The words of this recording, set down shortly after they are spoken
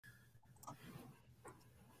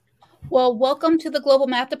Well, welcome to the Global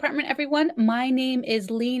Math Department, everyone. My name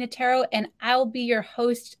is Lee Natero, and I'll be your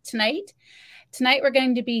host tonight. Tonight, we're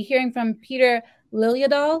going to be hearing from Peter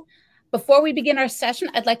Liljedahl. Before we begin our session,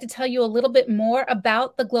 I'd like to tell you a little bit more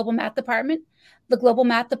about the Global Math Department. The Global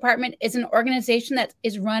Math Department is an organization that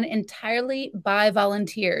is run entirely by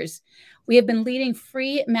volunteers. We have been leading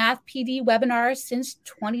free Math PD webinars since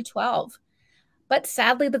 2012. But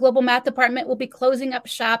sadly, the Global Math Department will be closing up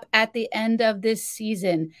shop at the end of this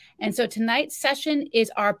season. And so tonight's session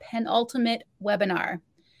is our penultimate webinar.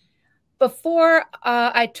 Before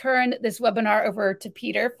I turn this webinar over to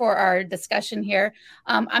Peter for our discussion here,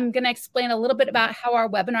 I'm going to explain a little bit about how our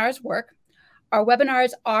webinars work. Our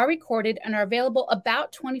webinars are recorded and are available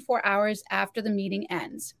about 24 hours after the meeting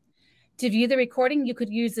ends. To view the recording, you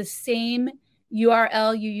could use the same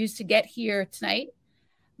URL you used to get here tonight.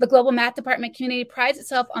 The Global Math Department community prides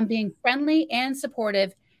itself on being friendly and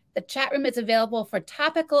supportive. The chat room is available for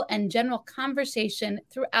topical and general conversation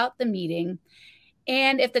throughout the meeting.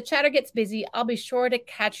 And if the chatter gets busy, I'll be sure to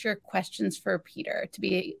catch your questions for Peter to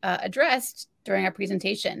be addressed during our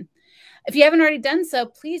presentation. If you haven't already done so,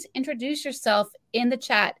 please introduce yourself in the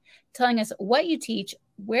chat, telling us what you teach,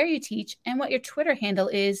 where you teach, and what your Twitter handle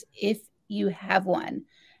is if you have one.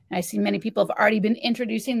 I see many people have already been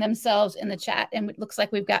introducing themselves in the chat, and it looks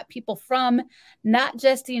like we've got people from not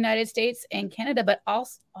just the United States and Canada, but all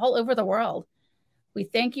over the world. We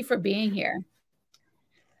thank you for being here.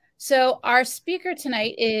 So our speaker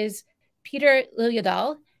tonight is Peter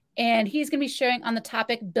Liljedahl, and he's going to be sharing on the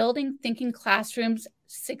topic Building Thinking Classrooms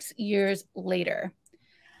 6 years later.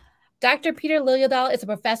 Dr. Peter Liljedahl is a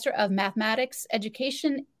professor of mathematics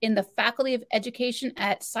education in the Faculty of Education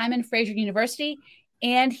at Simon Fraser University,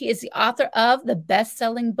 and he is the author of the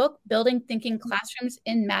best-selling book, Building Thinking Classrooms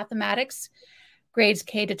in Mathematics, Grades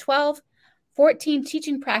K to 12, 14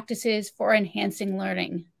 Teaching Practices for Enhancing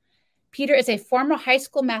Learning. Peter is a former high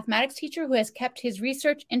school mathematics teacher who has kept his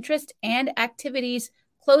research interest and activities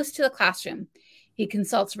close to the classroom. He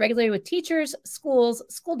consults regularly with teachers, schools,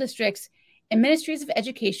 school districts, and ministries of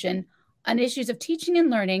education on issues of teaching and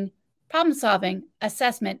learning, problem solving,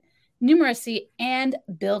 assessment, numeracy, and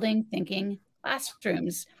building thinking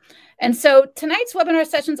classrooms. And so tonight's webinar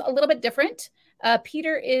session is a little bit different.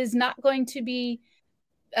 Peter is not going to be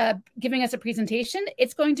giving us a presentation.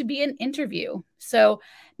 It's going to be an interview. So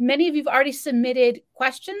many of you have already submitted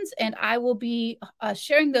questions, and I will be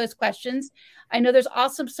sharing those questions. I know there's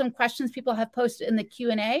also some questions people have posted in the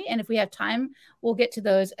Q&A, and if we have time, we'll get to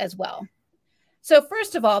those as well. So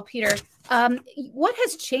first of all, Peter, what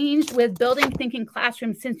has changed with Building Thinking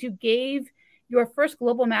Classrooms since you gave your first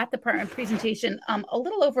Global Math Department presentation a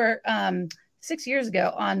little over 6 years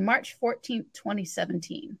ago on March 14th,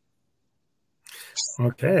 2017?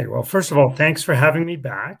 Okay, well, first of all, thanks for having me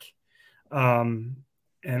back. And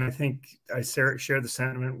I think I share the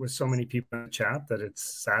sentiment with so many people in the chat that it's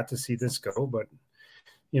sad to see this go, but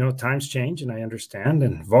you know, times change and I understand,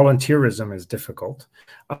 and volunteerism is difficult.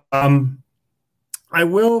 I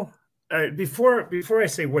will, before I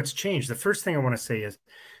say what's changed, the first thing I want to say is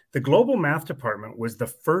the Global Math Department was the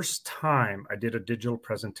first time I did a digital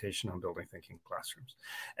presentation on Building Thinking Classrooms.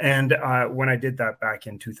 And when I did that back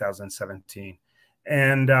in 2017,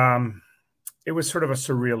 and it was sort of a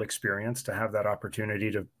surreal experience to have that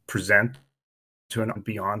opportunity to present to and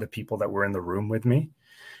beyond the people that were in the room with me.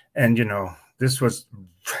 And, you know, this was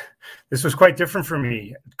quite different for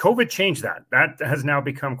me. COVID changed that. That has now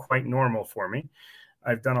become quite normal for me.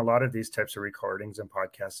 I've done a lot of these types of recordings and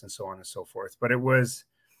podcasts and so on and so forth. But it was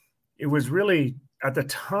really, at the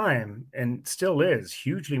time, and still is,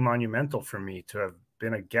 hugely monumental for me to have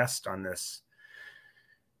been a guest on this,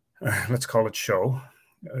 let's call it show,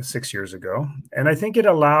 6 years ago. And I think it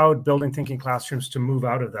allowed Building Thinking Classrooms to move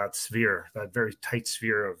out of that sphere, that very tight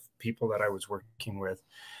sphere of people that I was working with,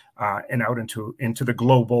 and out into the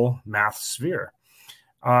global math sphere.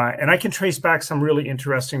 And I can trace back some really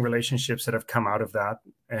interesting relationships that have come out of that,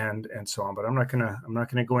 and so on. But I'm not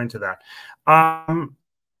gonna go into that.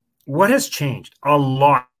 What has changed? A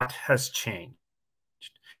lot has changed,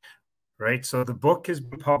 right? So the book has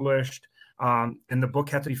been published, and the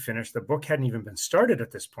book had to be finished. The book hadn't even been started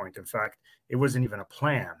at this point. In fact, it wasn't even a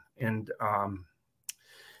plan. And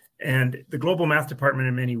the Global Math Department,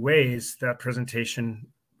 in many ways, that presentation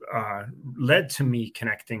led to me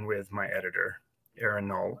connecting with my editor, Aaron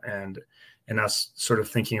Null, and us sort of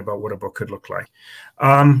thinking about what a book could look like.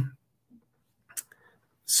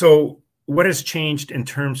 So what has changed in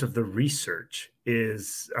terms of the research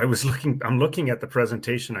is I'm looking at the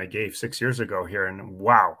presentation I gave 6 years ago here, and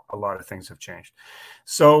wow, a lot of things have changed.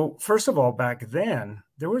 So first of all, back then,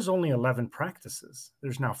 there was only 11 practices.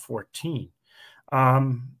 There's now 14.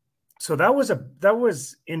 so that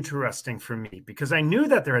was interesting for me because I knew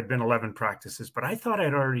that there had been 11 practices, but I thought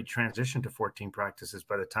I'd already transitioned to 14 practices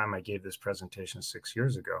by the time I gave this presentation 6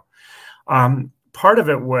 years ago. Part of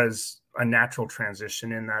it was a natural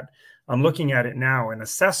transition in that I'm looking at it now, and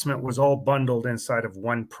assessment was all bundled inside of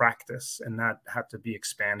one practice, and that had to be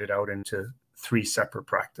expanded out into 3 separate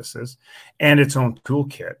practices and its own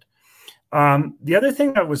toolkit. The other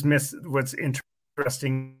thing that was what's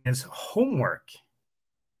interesting is homework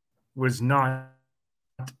was not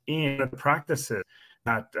in the practices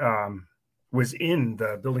that was in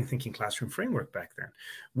the building thinking classroom framework back then.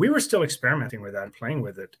 We were still experimenting with that and playing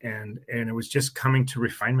with it, and it was just coming to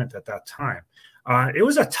refinement at that time. It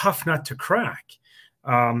was a tough nut to crack.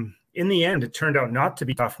 In the end, it turned out not to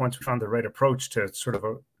be tough once we found the right approach to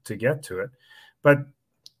to get to it. But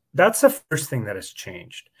that's the first thing that has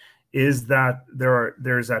changed, is that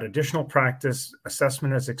there's that additional practice.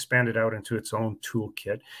 Assessment has expanded out into its own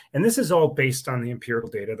toolkit. And this is all based on the empirical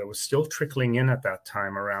data that was still trickling in at that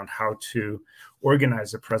time around how to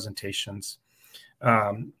organize the presentations,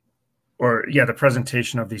 the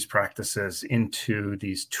presentation of these practices into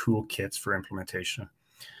these toolkits for implementation.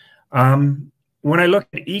 When I look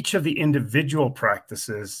at each of the individual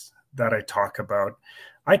practices that I talk about,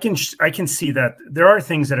 I can see that there are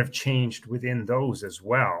things that have changed within those as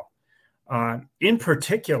well. In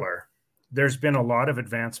particular, there's been a lot of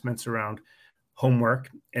advancements around homework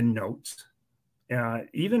and notes,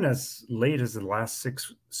 even as late as the last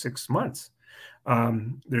six months.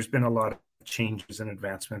 There's been a lot of changes and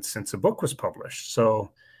advancements since the book was published.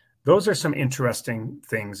 So those are some interesting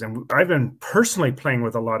things. And I've been personally playing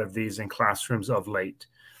with a lot of these in classrooms of late,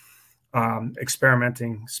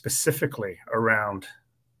 experimenting specifically around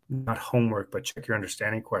not homework, but check your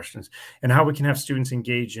understanding questions, and how we can have students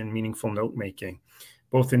engage in meaningful note making,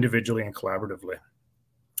 both individually and collaboratively,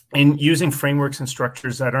 and using frameworks and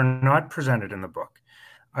structures that are not presented in the book.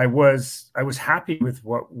 I was happy with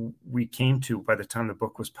what we came to by the time the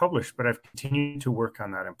book was published, but I've continued to work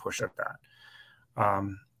on that and push at that.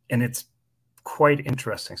 And it's quite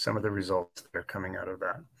interesting, some of the results that are coming out of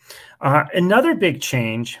that. Another big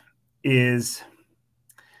change is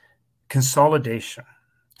consolidation.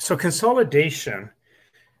 So consolidation,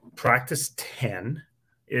 practice 10,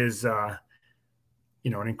 is an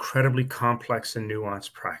incredibly complex and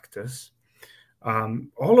nuanced practice.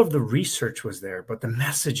 All of the research was there, but the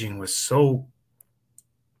messaging was so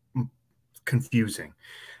confusing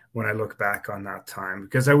when I look back on that time,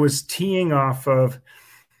 because I was teeing off of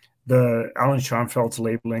the Alan Schoenfeld's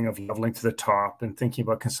labeling of leveling to the top and thinking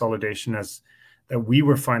about consolidation as that we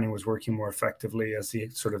were finding was working more effectively as the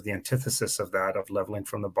sort of the antithesis of that, of leveling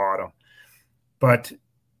from the bottom. But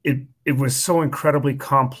it was so incredibly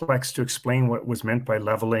complex to explain what was meant by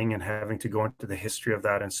leveling and having to go into the history of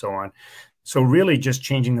that and so on. So really just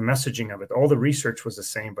changing the messaging of it. All the research was the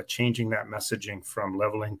same, but changing that messaging from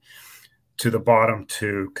leveling to the bottom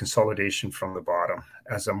to consolidation from the bottom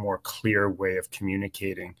as a more clear way of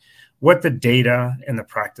communicating what the data and the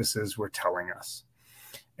practices were telling us.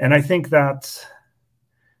 And I think that's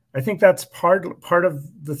part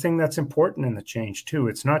of the thing that's important in the change too.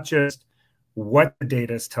 It's not just what the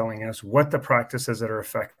data is telling us, what the practices that are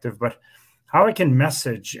effective, but how I can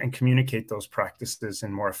message and communicate those practices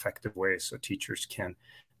in more effective ways so teachers can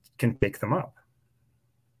pick them up.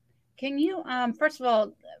 Can you, first of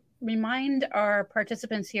all, remind our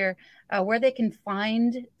participants here where they can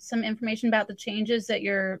find some information about the changes that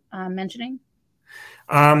you're mentioning?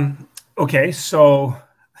 Okay, so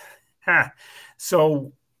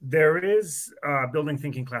there is a Building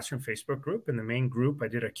Thinking Classroom Facebook group. In the main group, I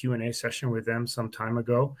did a Q&A session with them some time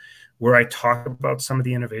ago where I talk about some of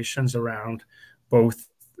the innovations around both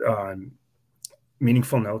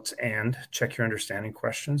meaningful notes and check your understanding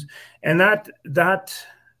questions. And that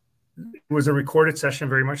was a recorded session,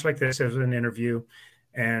 very much like this. It was an interview,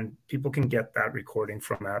 and people can get that recording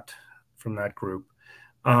from that group.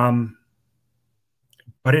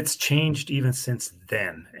 But it's changed even since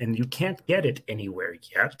then, and you can't get it anywhere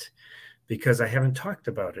yet because I haven't talked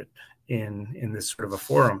about it in this sort of a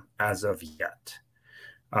forum as of yet.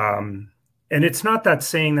 And it's not that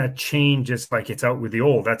saying that change is like it's out with the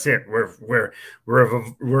old. That's it. We're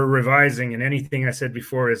revising, and anything I said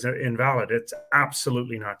before is invalid. It's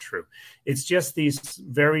absolutely not true. It's just these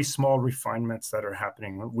very small refinements that are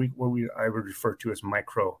happening. I would refer to as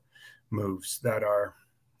micro moves that are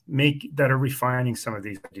refining some of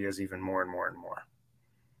these ideas even more and more and more.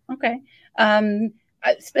 Okay.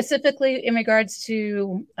 Specifically in regards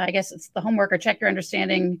to, I guess it's the homework or check your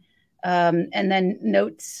understanding, and then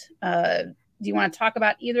notes. Do you want to talk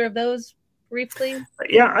about either of those briefly?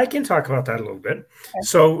 Yeah, I can talk about that a little bit. Okay.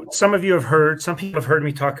 So some people have heard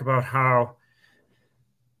me talk about how,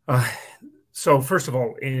 so first of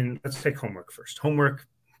all, let's take homework first. Homework,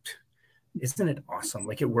 isn't it awesome?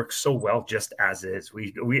 Like, it works so well just as is.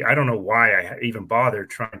 I don't know why I even bothered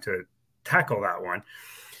trying to tackle that one.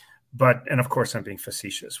 And of course, I'm being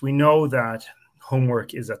facetious. We know that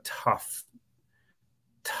homework is a tough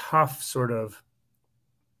sort of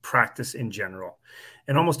practice in general.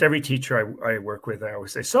 And almost every teacher I work with, I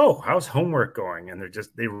always say, so how's homework going? And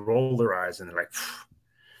they roll their eyes and they're like,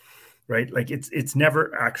 right? Like, it's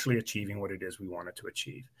never actually achieving what it is we want it to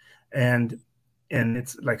achieve. And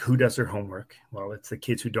it's like, who does their homework? Well, it's the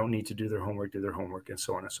kids who don't need to do their homework, and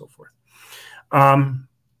so on and so forth. And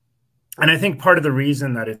I think part of the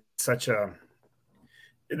reason that it's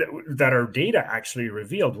that our data actually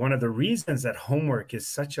revealed, one of the reasons that homework is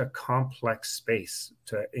such a complex space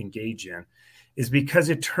to engage in, is because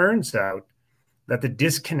it turns out that the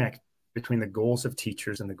disconnect between the goals of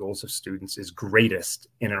teachers and the goals of students is greatest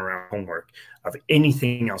in and around homework of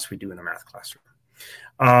anything else we do in the math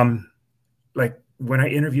classroom. Like, when I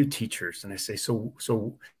interview teachers and I say, so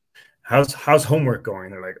how's homework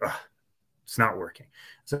going? They're like, oh, it's not working.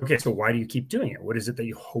 So, okay, so why do you keep doing it? What is it that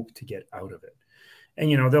you hope to get out of it? And,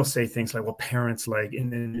 they'll say things like, well, parents like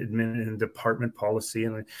in department policy.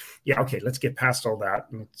 And yeah, okay, let's get past all that.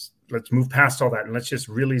 And let's move past all that. And let's just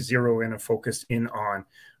really zero in and focus in on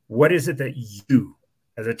what is it that you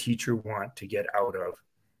as a teacher want to get out of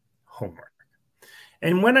homework.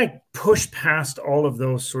 And when I push past all of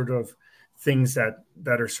those sort of things that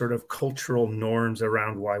are sort of cultural norms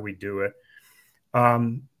around why we do it,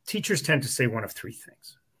 teachers tend to say one of three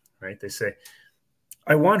things, right? They say,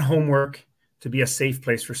 I want homework to be a safe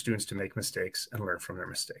place for students to make mistakes and learn from their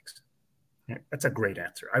mistakes. Yeah, that's a great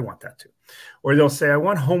answer. I want that too. Or they'll say, I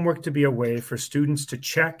want homework to be a way for students to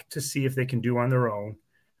check to see if they can do on their own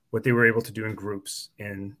what they were able to do in groups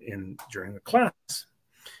during the class.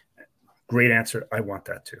 Great answer. I want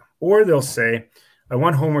that too. Or they'll say, I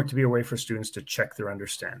want homework to be a way for students to check their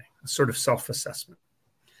understanding, a sort of self-assessment.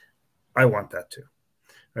 I want that too.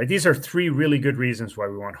 Right? These are three really good reasons why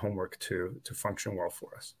we want homework to function well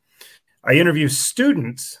for us. I interview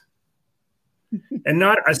students, and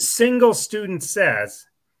not a single student says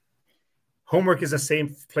homework is a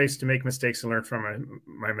safe place to make mistakes and learn from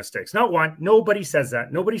my mistakes. Not one. Nobody says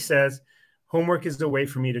that. Nobody says homework is a way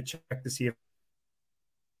for me to check to see if.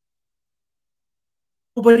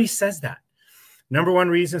 Nobody says that. Number one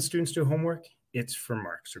reason students do homework, it's for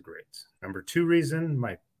marks or grades. Number two reason,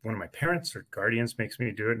 one of my parents or guardians makes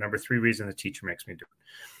me do it. Number three reason, the teacher makes me do it.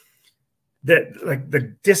 That, like,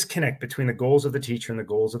 the disconnect between the goals of the teacher and the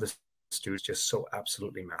goals of the student is just so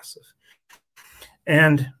absolutely massive.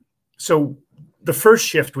 And so the first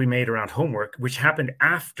shift we made around homework, which happened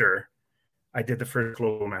after I did the first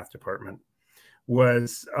global math department,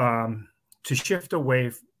 was to shift away,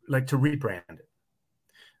 to rebrand it.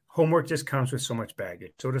 Homework just comes with so much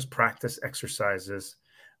baggage. So does practice exercises.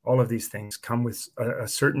 All of these things come with a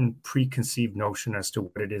certain preconceived notion as to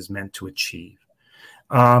what it is meant to achieve.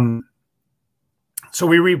 So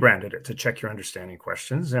we rebranded it to check your understanding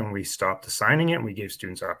questions, and we stopped assigning it, and we gave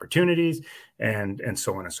students opportunities, and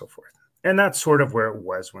so on and so forth. And that's sort of where it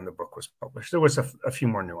was when the book was published. There was a few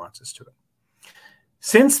more nuances to it.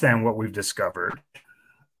 Since then, what we've discovered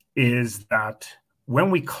is that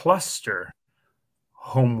when we cluster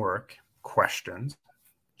homework questions,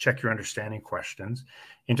 check your understanding questions,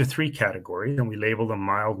 into three categories, and we label them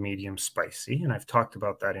mild, medium, spicy. And I've talked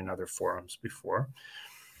about that in other forums before.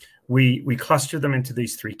 We cluster them into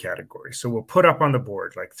these three categories. So we'll put up on the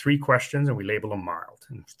board like three questions and we label them mild,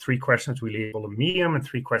 and three questions we label them medium, and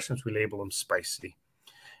three questions we label them spicy.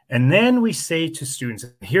 And then we say to students,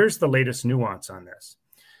 here's the latest nuance on this.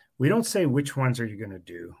 We don't say which ones are you going to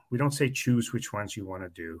do. We don't say choose which ones you want to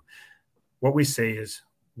do. What we say is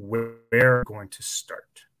where we're going to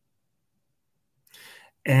start.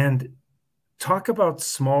 And talk about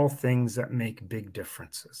small things that make big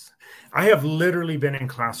differences. I have literally been in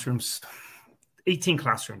classrooms, 18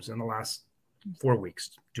 classrooms in the last 4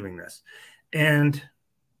 weeks doing this. And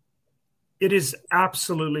it is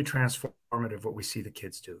absolutely transformative what we see the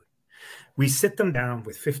kids do. We sit them down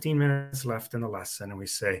with 15 minutes left in the lesson and we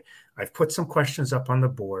say, I've put some questions up on the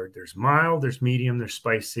board. There's mild, there's medium, there's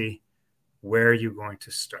spicy. Where are you going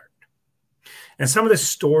to start? And some of the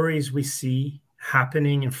stories we see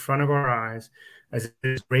happening in front of our eyes as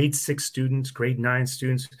grade 6 students, grade 9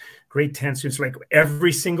 students, grade 10 students, like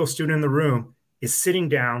every single student in the room is sitting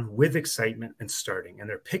down with excitement and starting, and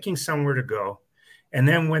they're picking somewhere to go. And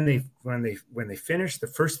then when they finish, the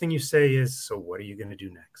first thing you say is, so what are you going to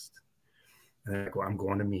do next? And they're like, well, I'm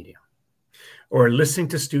going to medium. or listening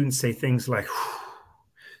to students say things like,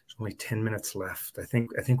 there's only 10 minutes left. I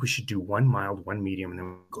think we should do one mild, one medium, and then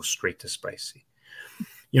we'll go straight to spicy.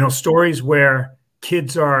 You know, stories where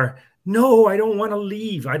kids are, no, I don't want to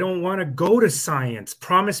leave. I don't want to go to science.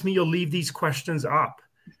 Promise me you'll leave these questions up.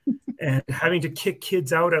 And having to kick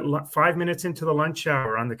kids out at 5 minutes into the lunch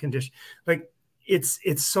hour on the condition. Like,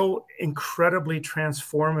 it's so incredibly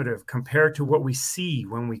transformative compared to what we see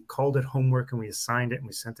when we called it homework and we assigned it and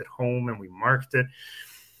we sent it home and we marked it.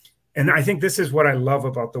 And I think this is what I love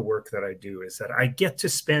about the work that I do, is that I get to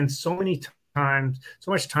spend so much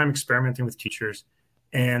time experimenting with teachers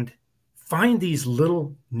and find these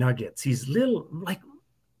little nuggets, these little, like,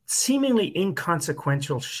 seemingly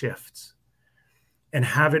inconsequential shifts, and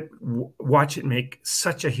have it watch it make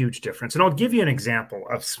such a huge difference. And I'll give you an example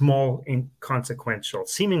of small,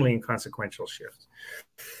 seemingly inconsequential shifts.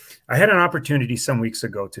 I had an opportunity some weeks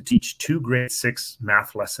ago to teach 2 grade 6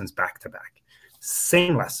 math lessons back to back.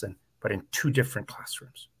 Same lesson, but in 2 different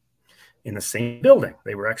classrooms in the same building.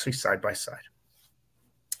 They were actually side by side.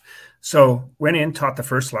 So went in, taught the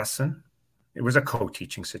first lesson. It was a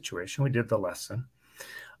co-teaching situation. We did the lesson.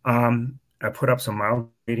 I put up some mild,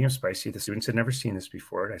 medium, spicy. The students had never seen this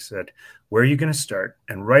before. And I said, where are you going to start?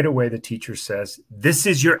 And right away, the teacher says, this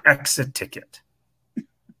is your exit ticket.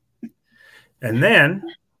 And then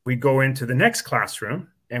we go into the next classroom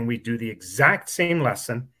and we do the exact same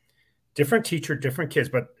lesson, different teacher, different kids,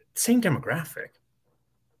 but same demographic.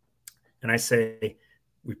 And I say,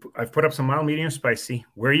 I've put up some mild, medium, spicy.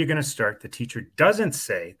 Where are you going to start? The teacher doesn't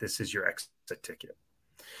say, this is your exit ticket.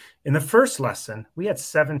 In the first lesson, we had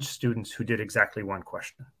 7 students who did exactly one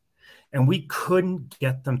question, and we couldn't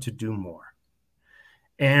get them to do more.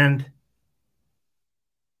 And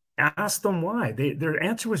asked them why. Their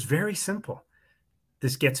answer was very simple.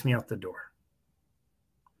 This gets me out the door.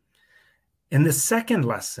 In the second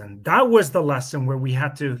lesson, that was the lesson where we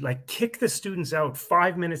had to, like, kick the students out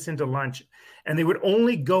 5 minutes into lunch, and they would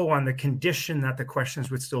only go on the condition that the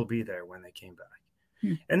questions would still be there when they came back.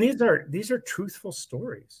 And these are truthful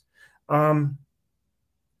stories.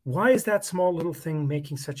 Why is that small little thing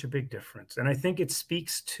making such a big difference? And I think it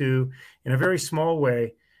speaks to, in a very small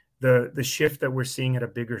way, the shift that we're seeing at a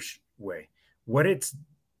bigger way. What it's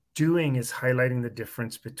doing is highlighting the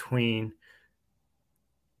difference between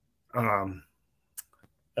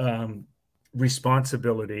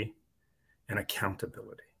responsibility and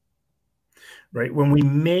accountability, right? When we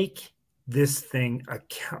make this thing,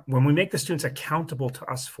 when we make the students accountable to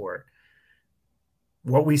us for it,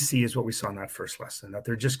 what we see is what we saw in that first lesson, that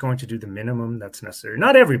they're just going to do the minimum that's necessary.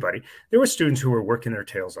 Not everybody. There were students who were working their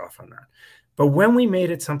tails off on that. But when we made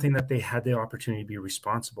it something that they had the opportunity to be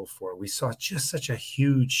responsible for, we saw just such a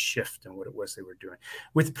huge shift in what it was they were doing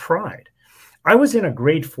with pride. I was in a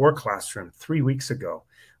grade 4 classroom 3 weeks ago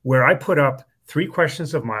where I put up 3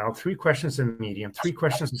 questions of mild, 3 questions of medium, 3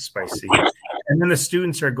 questions of spicy. And then the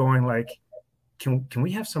students are going like, can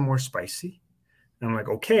we have some more spicy? And I'm like,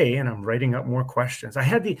 okay. And I'm writing up more questions. I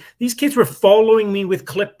had these kids were following me with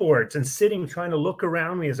clipboards and sitting, trying to look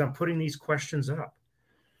around me as I'm putting these questions up.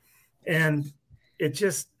 And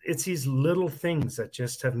it's these little things that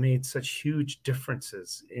just have made such huge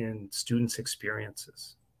differences in students'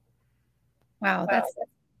 experiences. Wow, that's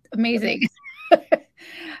amazing.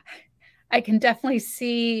 I can definitely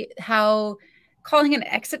see how calling an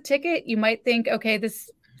exit ticket, you might think, okay, this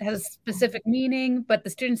has a specific meaning, but the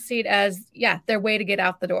students see it as, yeah, their way to get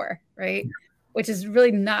out the door, right? Which is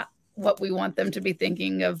really not what we want them to be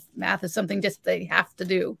thinking of math as something just they have to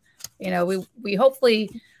do. You know, we hopefully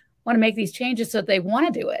want to make these changes so that they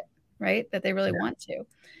want to do it, right? That they really want to.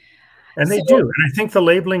 And they do. And I think the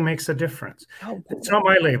labeling makes a difference. Oh, it's not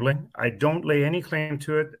my labeling. I don't lay any claim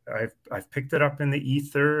to it. I've picked it up in the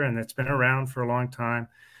ether and it's been around for a long time.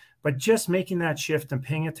 But just making that shift and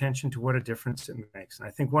paying attention to what a difference it makes. And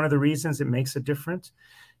I think one of the reasons it makes a difference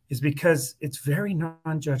is because it's very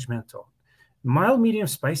non-judgmental. Mild, medium,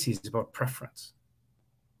 spicy is about preference.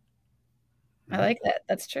 I like that.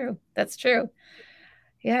 That's true. That's true.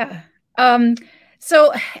 Yeah.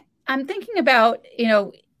 So I'm thinking about, you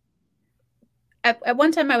know, at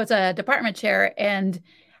one time I was a department chair, and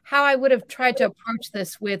how I would have tried to approach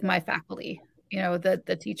this with my faculty, you know,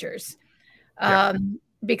 the teachers.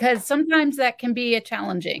 Because sometimes that can be a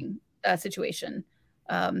challenging situation,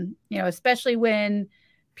 you know, especially when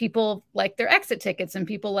people like their exit tickets and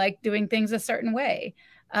people like doing things a certain way.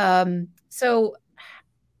 So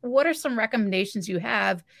what are some recommendations you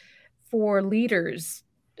have for leaders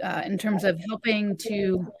in terms of helping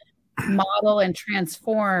to model and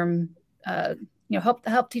transform, you know,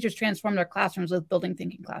 help teachers transform their classrooms with building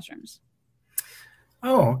thinking classrooms?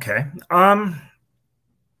 Oh, okay.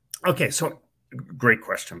 Okay, so great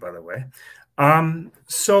question, by the way.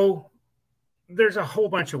 So there's a whole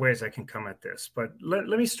bunch of ways I can come at this, but let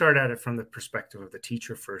me start at it from the perspective of the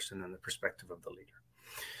teacher first and then the perspective of the leader.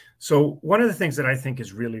 So one of the things that I think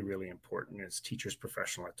is really, really important is teachers'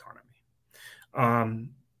 professional autonomy.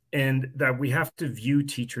 And that we have to view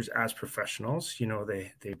teachers as professionals. You know,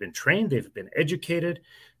 they've been trained, they've been educated,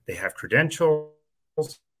 they have credentials,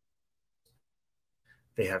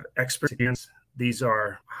 they have experience. These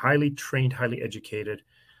are highly trained, highly educated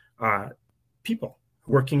people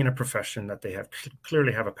working in a profession that they have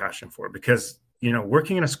clearly have a passion for. Because, you know,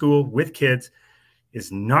 working in a school with kids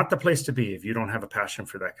is not the place to be if you don't have a passion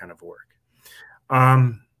for that kind of work.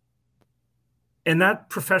 And that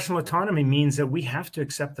professional autonomy means that we have to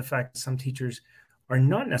accept the fact that some teachers are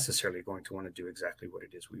not necessarily going to want to do exactly what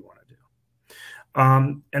it is we want to do.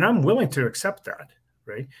 And I'm willing to accept that,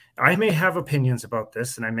 right? I may have opinions about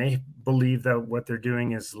this, and I may believe that what they're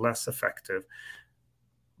doing is less effective,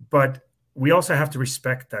 but we also have to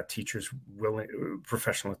respect that teacher's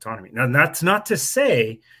professional autonomy. Now, that's not to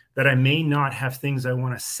say that I may not have things I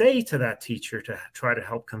want to say to that teacher to try to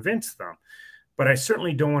help convince them. But I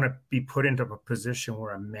certainly don't want to be put into a position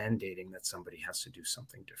where I'm mandating that somebody has to do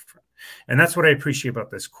something different. And that's what I appreciate about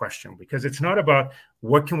this question, because it's not about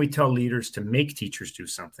what can we tell leaders to make teachers do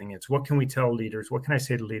something. It's what can we tell leaders, what can I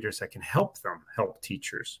say to leaders that can help them help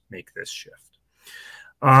teachers make this shift.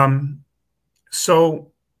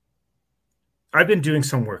 So I've been doing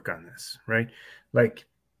some work on this, right? Like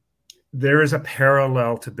there is a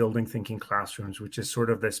parallel to building thinking classrooms, which is sort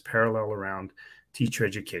of this parallel around teacher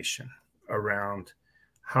education, around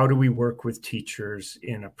how do we work with teachers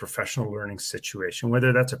in a professional learning situation,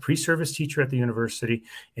 whether that's a pre-service teacher at the university,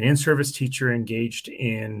 an in-service teacher engaged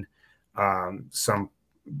in some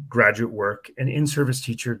graduate work, an in-service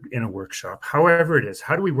teacher in a workshop, however it is,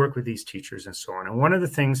 how do we work with these teachers and so on? And one of the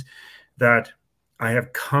things that I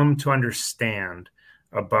have come to understand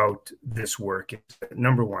about this work is that,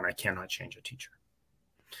 number one, I cannot change a teacher,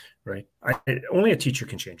 right? Only a teacher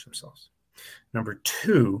can change themselves. Number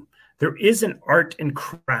two, there is an art and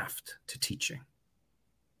craft to teaching,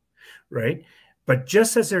 right? But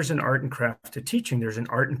just as there's an art and craft to teaching, there's an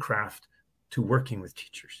art and craft to working with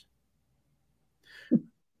teachers.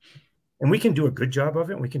 And we can do a good job of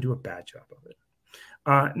it, and we can do a bad job of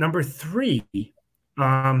it. Number three,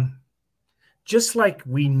 just like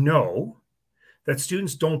we know that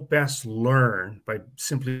students don't best learn by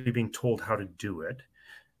simply being told how to do it,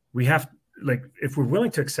 we have, like, if we're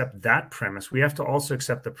willing to accept that premise, we have to also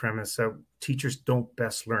accept the premise that teachers don't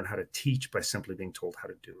best learn how to teach by simply being told how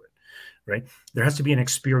to do it, right? There has to be an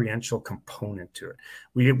experiential component to it.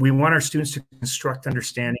 We want our students to construct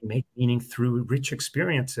understanding, make meaning through rich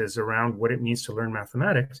experiences around what it means to learn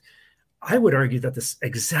mathematics. I would argue that this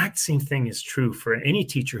exact same thing is true for any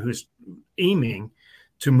teacher who's aiming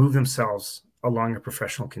to move themselves along a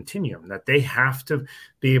professional continuum, that they have to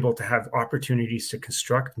be able to have opportunities to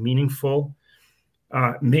construct meaningful,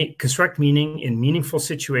 construct meaning in meaningful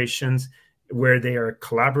situations where they are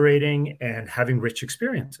collaborating and having rich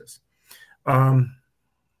experiences. Number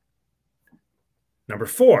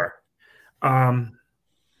four,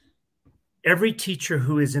 every teacher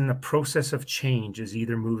who is in the process of change is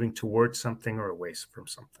either moving towards something or away from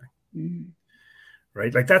something. Mm-hmm.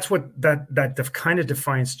 Right? Like that's what that kind of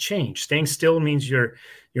defines change. Staying still means you're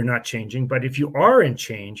not changing, but if you are in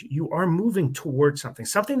change, you are moving towards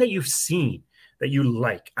something that you've seen that you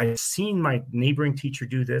like. I've seen my neighboring teacher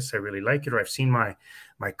do this, I really like it, or I've seen my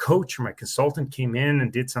coach or my consultant came in and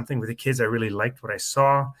did something with the kids, I really liked what I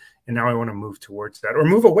saw, and now I want to move towards that, or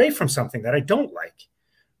move away from something that I don't like,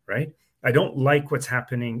 right? I don't like what's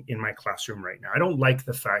happening in my classroom right now. I don't like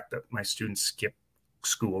the fact that my students skip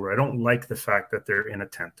school, or I don't like the fact that they're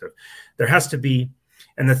inattentive. There has to be,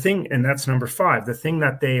 and that's number five, the thing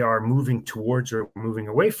that they are moving towards or moving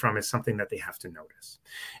away from is something that they have to notice.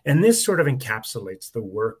 And this sort of encapsulates the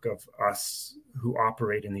work of us who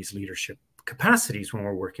operate in these leadership capacities when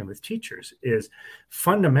we're working with teachers. Is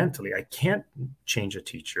fundamentally, I can't change a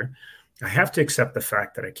teacher. I have to accept the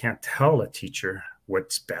fact that I can't tell a teacher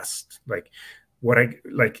what's best. I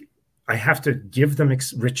have to give them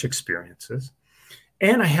rich experiences.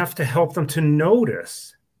 And I have to help them to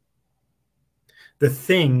notice the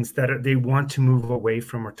things that they want to move away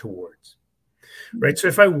from or towards, right? So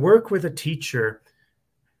if I work with a teacher,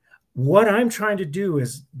 what I'm trying to do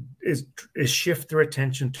is shift their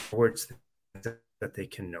attention towards things that they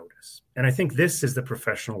can notice. And I think this is the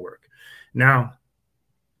professional work. Now,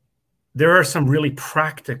 there are some really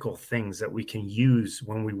practical things that we can use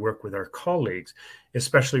when we work with our colleagues,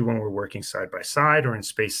 especially when we're working side by side or in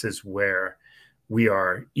spaces where we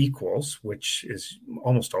are equals, which is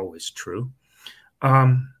almost always true.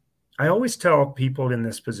 I always tell people in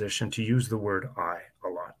this position to use the word I a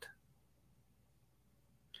lot.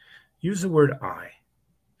 Use the word I.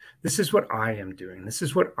 This is what I am doing. This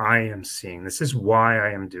is what I am seeing. This is why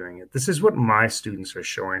I am doing it. This is what my students are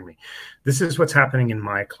showing me. This is what's happening in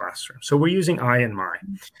my classroom. So we're using I and my.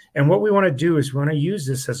 And what we want to do is we want to use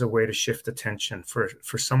this as a way to shift attention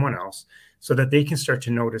for someone else so that they can start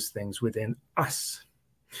to notice things within us.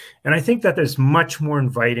 And I think that there's much more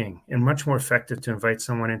inviting and much more effective to invite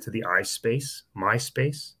someone into the I space, my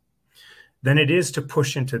space, than it is to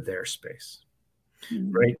push into their space,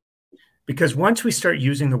 right? Because once we start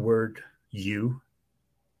using the word you,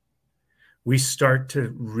 we start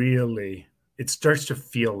to really, it starts to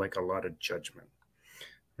feel like a lot of judgment,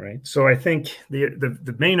 right? So I think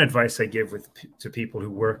the main advice I give to people who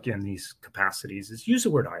work in these capacities is use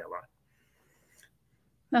the word I a lot.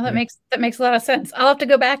 No, that makes a lot of sense. I'll have to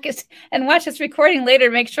go back and watch this recording later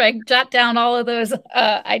to make sure I jot down all of those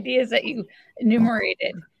ideas that you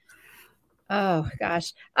enumerated. Oh,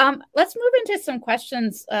 gosh. Let's move into some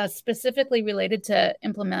questions specifically related to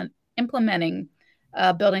implementing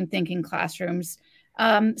building thinking classrooms.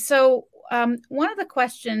 So one of the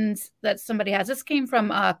questions that somebody has, this came from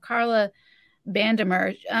Carla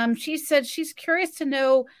Bandemer. She said she's curious to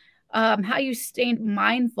know how you stay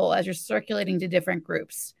mindful as you're circulating to different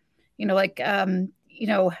groups.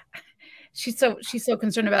 She's so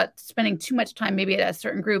concerned about spending too much time maybe at a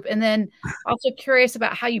certain group, and then also curious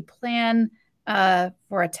about how you plan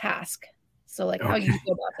for a task. So like how you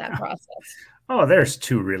go about that process. Oh, there's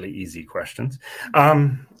two really easy questions.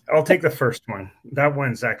 I'll take the first one. That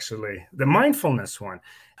one's actually the mindfulness one.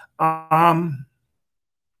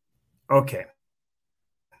 Okay.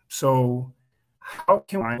 So how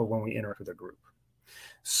can we be mindful when we interact with a group?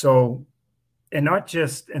 So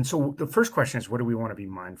the first question is, what do we want to be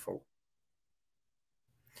mindful?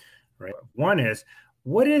 Right. One is,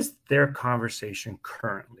 what is their conversation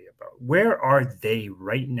currently about? Where are they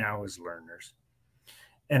right now as learners?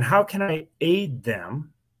 And how can I aid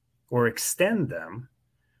them or extend them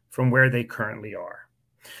from where they currently are?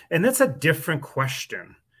 And that's a different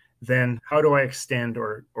question than how do I extend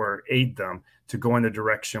or aid them to go in the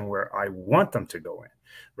direction where I want them to go in,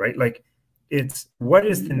 right? Like it's what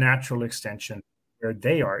is the natural extension where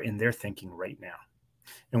they are in their thinking right now?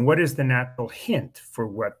 And what is the natural hint for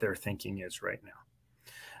what their thinking is right now?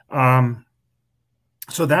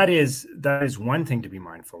 So that is one thing to be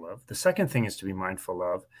mindful of. The second thing is to be mindful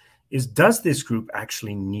of is, does this group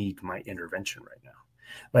actually need my intervention right now?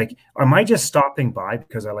 Like, am I just stopping by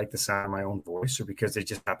because I like the sound of my own voice, or because they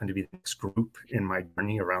just happen to be the next group in my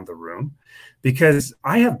journey around the room? Because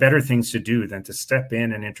I have better things to do than to step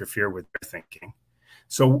in and interfere with their thinking.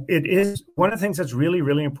 So it is one of the things that's really,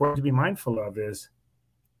 really important to be mindful of is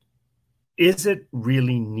it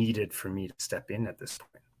really needed for me to step in at this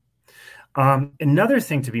point? Another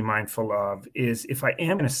thing to be mindful of is, if I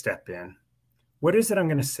am going to step in, what is it I'm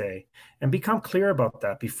going to say? And become clear about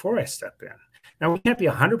that before I step in. Now, we can't be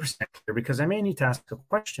 100% clear because I may need to ask a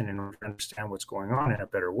question in order to understand what's going on in a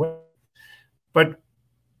better way. But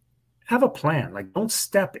have a plan. Like, don't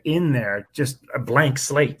step in there just a blank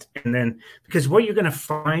slate. And then, because what you're going to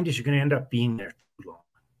find is you're going to end up being there too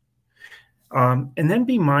long. And then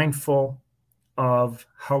be mindful of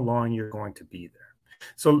how long you're going to be there.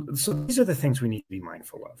 So these are the things we need to be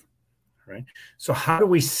mindful of, right? So how do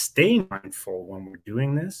we stay mindful when we're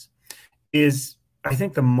doing this? Is, I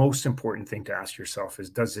think, the most important thing to ask yourself is,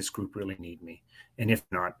 does this group really need me? And if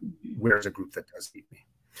not, where's a group that does need me?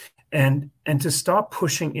 And to stop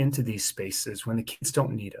pushing into these spaces when the kids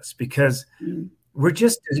don't need us, because we're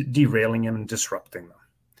just derailing them and disrupting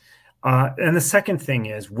them. And the second thing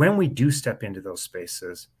is, when we do step into those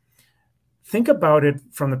spaces, think about it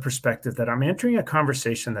from the perspective that I'm entering a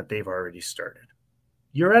conversation that they've already started.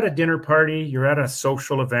 You're at a dinner party, you're at a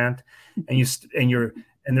social event, and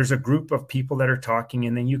there's a group of people that are talking,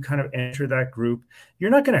 and then you kind of enter that group. You're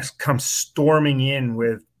not going to come storming in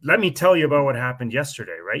with, let me tell you about what happened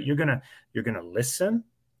yesterday, right? You're going to listen.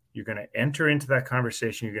 You're going to enter into that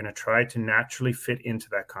conversation. You're going to try to naturally fit into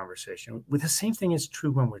that conversation. With the same thing is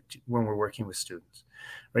true when we're working with students,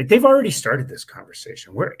 right? They've already started this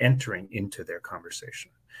conversation. We're entering into their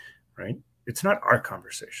conversation, right? It's not our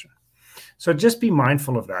conversation. So just be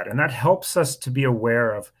mindful of that. And that helps us to be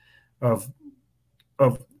aware of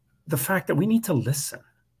the fact that we need to listen.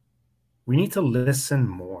 We need to listen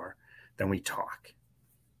more than we talk.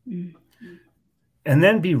 Mm-hmm. And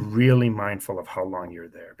then be really mindful of how long you're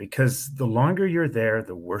there, because the longer you're there,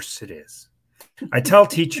 the worse it is. I tell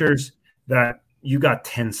teachers that you got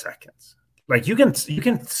 10 seconds. Like you can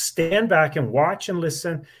stand back and watch and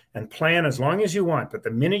listen and plan as long as you want. But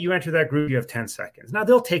the minute you enter that group, you have 10 seconds. Now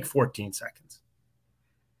they'll take 14 seconds.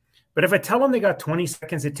 But if I tell them they got 20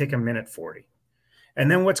 seconds, they take a minute 40. And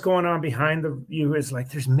then what's going on behind you is like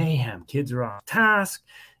there's mayhem. Kids are off task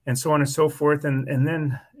and so on and so forth. And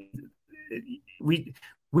then we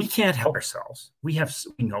can't help ourselves. We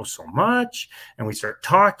know so much, and we start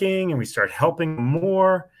talking and we start helping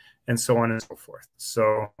more, and so on and so forth.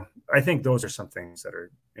 So I think those are some things that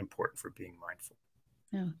are important for being mindful.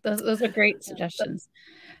 Yeah, those are great suggestions.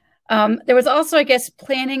 There was also, I guess,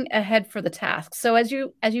 planning ahead for the task. So as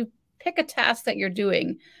you pick a task that you're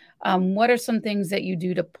doing, what are some things that you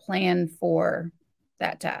do to plan for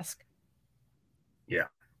that task? Yeah.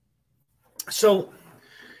 So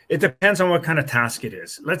it depends on what kind of task it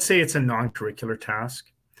is. Let's say it's a non-curricular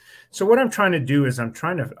task. So what I'm trying to do is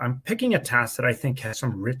I'm picking a task that I think has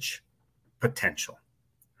some rich potential.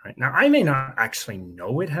 Right? Now, I may not actually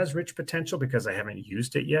know it has rich potential because I haven't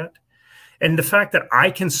used it yet. And the fact that I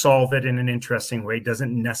can solve it in an interesting way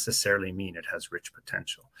doesn't necessarily mean it has rich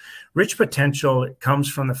potential. Rich potential comes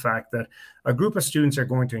from the fact that a group of students are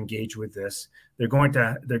going to engage with this. They're going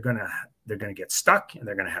to get stuck, and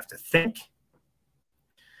they're going to have to think,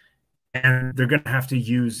 and they're going to have to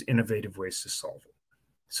use innovative ways to solve it.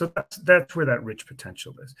 So that's where that rich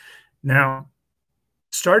potential is. Now,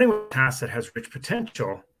 starting with a task that has rich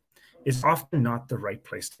potential is often not the right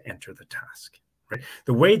place to enter the task. Right?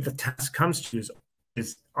 The way the task comes to you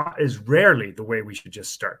is rarely the way we should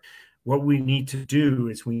just start. What we need to do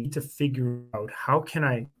is we need to figure out how can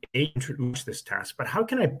I introduce this task, but how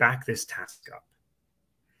can I back this task up?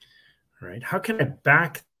 Right? How can I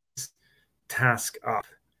back this task up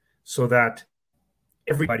so that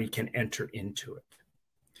everybody can enter into it?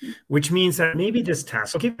 Which means that maybe this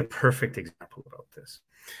task, I'll give you a perfect example about this.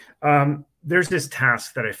 There's this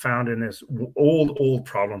task that I found in this old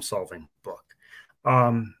problem-solving book.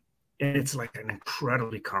 And it's like an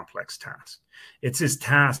incredibly complex task. It's this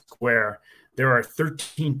task where there are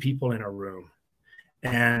 13 people in a room,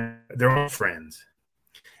 and they're all friends.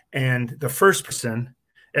 And the first person,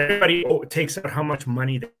 everybody takes out how much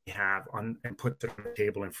money they have and puts it on the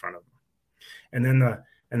table in front of them. And then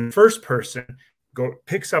the first person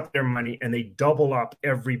picks up their money, and they double up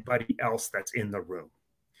everybody else that's in the room.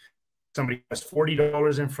 Somebody has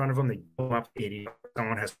 $40 in front of them, they double up $80.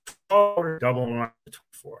 Someone has $12, double them up to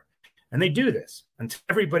 $24. And they do this until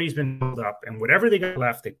everybody's been built up, and whatever they got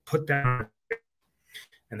left, they put down.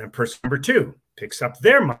 And then person number two picks up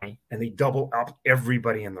their money, and they double up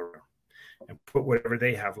everybody in the room and put whatever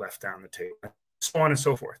they have left down the table, so on and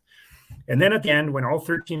so forth. And then at the end, when all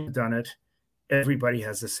 13 have done it, everybody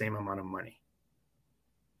has the same amount of money.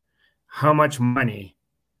 How much money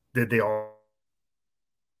did they all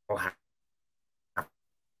have to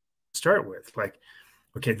start with? Like,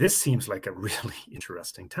 okay, this seems like a really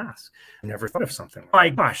interesting task. I never thought of something. My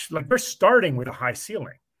gosh, like we're starting with a high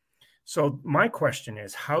ceiling. So my question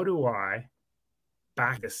is, how do I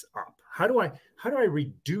back this up? How do I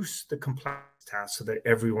reduce the complex task so that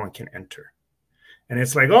everyone can enter? And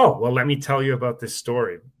it's like, oh, well, let me tell you about this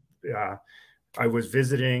story. I was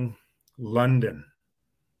visiting London,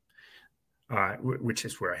 which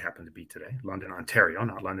is where I happen to be today, London, Ontario,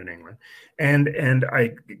 not London, England. And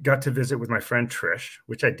I got to visit with my friend Trish,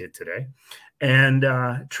 which I did today. And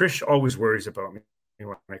Trish always worries about me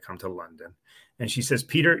when I come to London. And she says,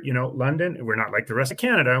 Peter, London, we're not like the rest of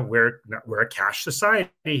Canada. We're a cash society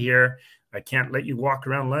here. I can't let you walk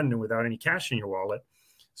around London without any cash in your wallet.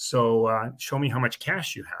 So show me how much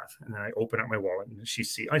cash you have. And then I open up my wallet, and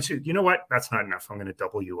I said, you know what? That's not enough. I'm going to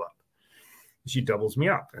double you up. She doubles me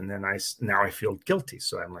up, and then now I feel guilty.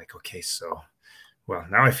 So I'm like, okay, well,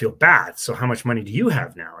 now I feel bad. So how much money do you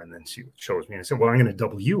have now? And then she shows me, and I said, well, I'm going to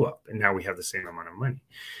double you up, and now we have the same amount of money.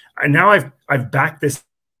 And now I've backed this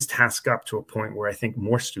task up to a point where I think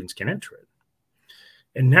more students can enter it.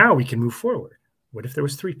 And now we can move forward. What if there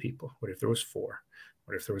was 3 people? What if there was 4?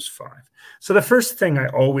 What if there was 5? So the first thing I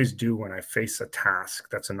always do when I face a task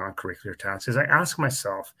that's a non-curricular task is I ask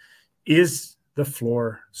myself, is the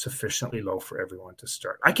floor sufficiently low for everyone to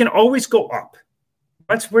start? I can always go up.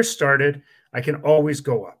 Once we're started, I can always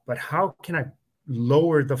go up. But how can I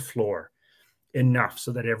lower the floor enough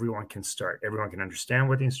so that everyone can start? Everyone can understand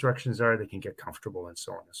what the instructions are. They can get comfortable, and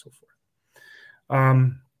so on and so forth.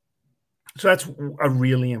 So that's a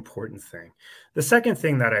really important thing. The second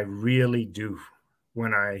thing that I really do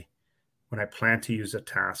when I plan to use a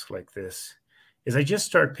task like this is I just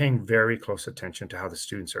start paying very close attention to how the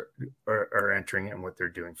students are entering and what they're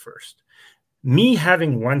doing first. me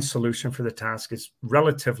having one solution for the task is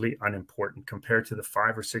relatively unimportant compared to the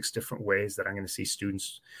 5 or 6 different ways that I'm going to see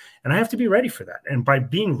students. And I have to be ready for that. And by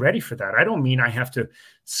being ready for that, I don't mean I have to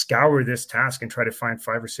scour this task and try to find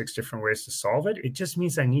 5 or 6 different ways to solve it. It just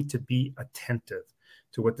means I need to be attentive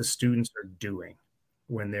to what the students are doing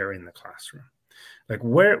when they're in the classroom. Like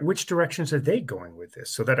which directions are they going with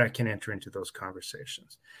this, so that I can enter into those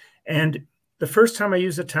conversations. And the first time I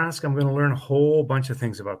use a task, I'm going to learn a whole bunch of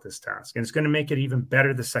things about this task. And it's going to make it even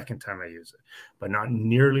better the second time I use it, but not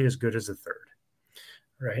nearly as good as the third,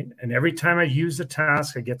 right? And every time I use a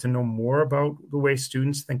task, I get to know more about the way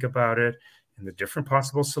students think about it and the different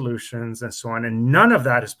possible solutions and so on. And none of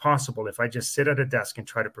that is possible if I just sit at a desk and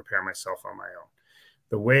try to prepare myself on my own.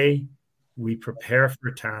 The way we prepare for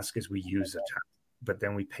a task is we use a task, but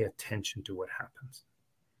then we pay attention to what happens.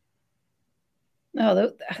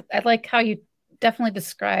 No, I like how you definitely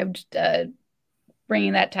described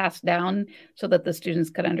bringing that task down so that the students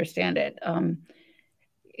could understand it.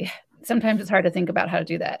 Sometimes it's hard to think about how to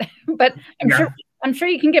do that, but I'm sure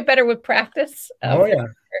you can get better with practice. Oh yeah,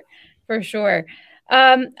 for sure.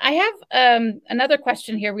 I have another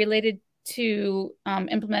question here related to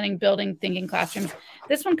implementing building thinking classrooms.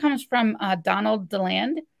 This one comes from Donald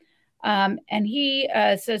Deland, and he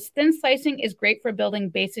says thin slicing is great for building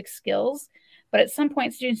basic skills, but at some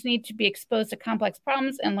point, students need to be exposed to complex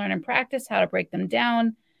problems and learn and practice how to break them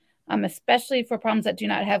down, especially for problems that do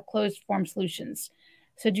not have closed form solutions.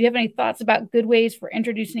 So do you have any thoughts about good ways for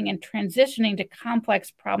introducing and transitioning to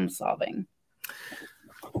complex problem solving?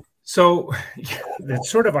 So it's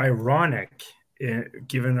sort of ironic,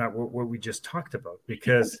 given that what we just talked about,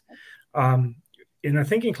 because in a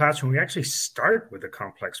thinking classroom, we actually start with a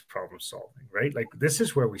complex problem solving, right? Like this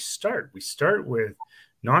is where we start. We start with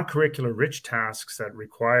non-curricular rich tasks that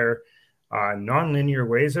require non-linear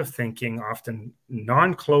ways of thinking, often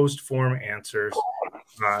non-closed form answers.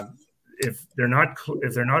 If they're not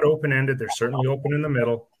open-ended, they're certainly open in the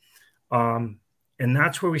middle. And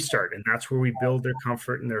that's where we start, and that's where we build their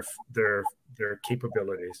comfort and their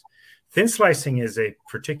capabilities. Thin slicing is a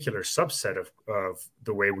particular subset of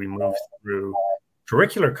the way we move through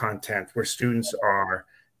curricular content, where students are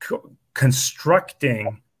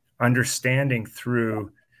constructing understanding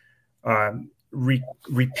through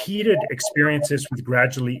repeated experiences with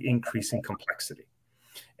gradually increasing complexity.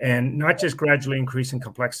 And not just gradually increasing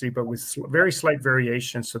complexity, but with very slight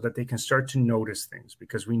variations so that they can start to notice things,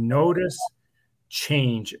 because we notice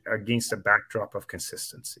change against a backdrop of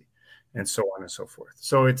consistency and so on and so forth.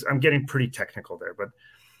 So I'm getting pretty technical there,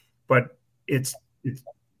 but it's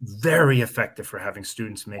very effective for having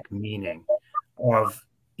students make meaning of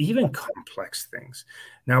even complex things.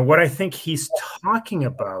 Now, what I think he's talking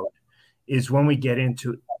about is when we get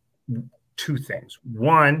into two things.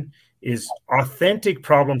 One is authentic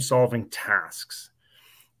problem-solving tasks,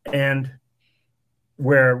 and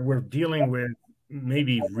where we're dealing with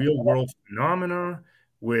maybe real-world phenomena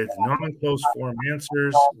with non-closed form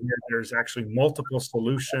answers, where there's actually multiple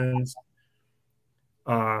solutions,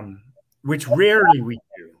 which rarely we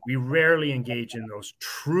do. We rarely engage in those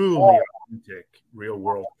truly authentic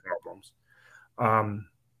real-world problems.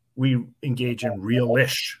 We engage in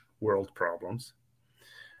real-ish world problems.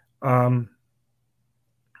 And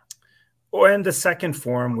the second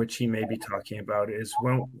form, which he may be talking about, is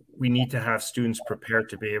when we need to have students prepared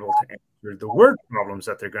to be able to answer the word problems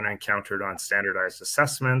that they're going to encounter on standardized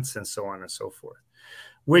assessments and so on and so forth,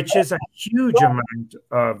 which is a huge amount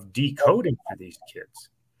of decoding for these kids.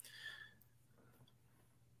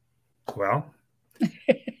 Well,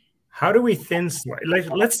 how do we thin slice? Like,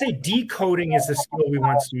 let's say decoding is the skill we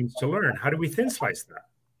want students to learn. How do we thin slice that,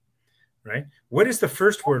 right? What is the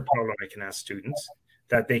first word problem I can ask students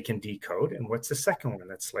that they can decode? And what's the second one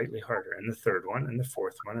that's slightly harder? And the third one, and the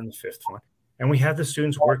fourth one, and the fifth one. And we have the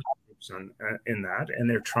students working in that, and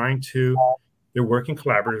they're working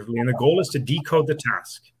collaboratively. And the goal is to decode the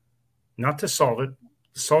task, not to solve it.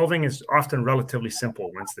 Solving is often relatively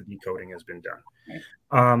simple once the decoding has been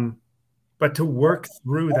done. But to work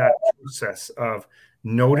through that process of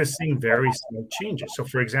noticing very small changes. So,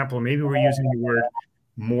 for example, maybe we're using the word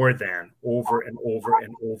more than over and over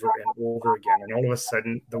and over and over again, and all of a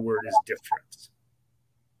sudden the word is different.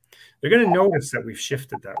 They're going to notice that we've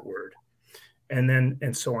shifted that word,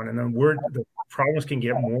 and so on. And then the problems can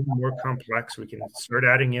get more and more complex. We can start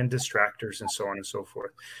adding in distractors and so on and so forth.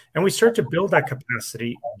 And we start to build that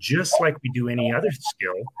capacity just like we do any other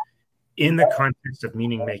skill in the context of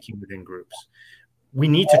meaning making within groups. We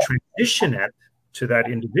need to transition it to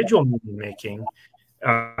that individual meaning making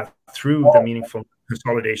through the meaningful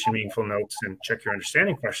consolidation, meaningful notes, and check your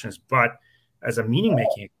understanding questions. But as a meaning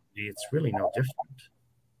making activity, it's really no different.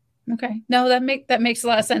 Okay. No, that makes a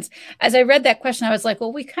lot of sense. As I read that question, I was like,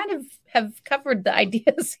 well, we kind of have covered the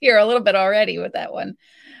ideas here a little bit already with that one.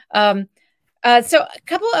 Um, so a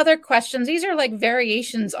couple other questions. These are like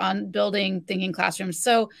variations on building thinking classrooms.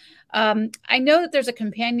 So I know that there's a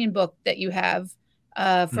companion book that you have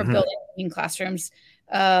for building thinking classrooms,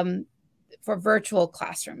 for virtual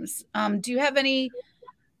classrooms. Do you have any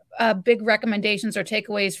big recommendations or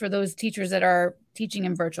takeaways for those teachers that are teaching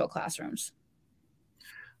in virtual classrooms?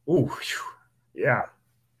 Oh, yeah.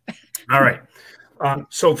 All right.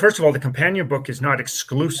 So first of all, the companion book is not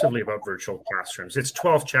exclusively about virtual classrooms. It's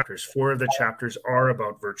 12 chapters. 4 of the chapters are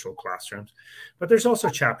about virtual classrooms, but there's also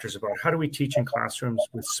chapters about how do we teach in classrooms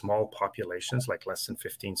with small populations, like less than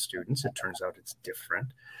 15 students. It turns out it's different.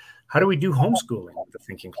 How do we do homeschooling with the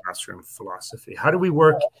thinking classroom philosophy? How do we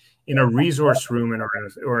work in a resource room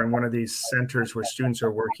or in one of these centers where students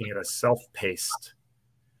are working at a self-paced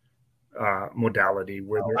modality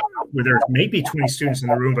where there may be 20 students in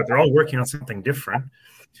the room, but they're all working on something different?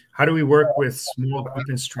 How do we work with small group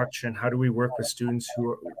instruction? How do we work with students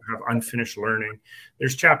who have unfinished learning?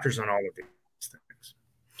 There's chapters on all of these things.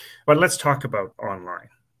 But let's talk about online.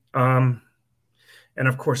 And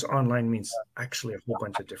of course, online means actually a whole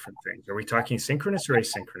bunch of different things. Are we talking synchronous or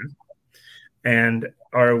asynchronous? And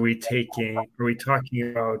are we talking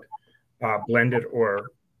about blended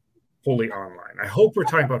or fully online? I hope we're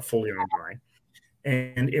talking about fully online.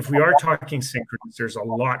 And if we are talking synchronous, there's a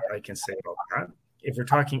lot I can say about that. If we're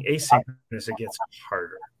talking asynchronous, it gets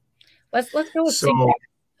harder. Let's go with synchronous.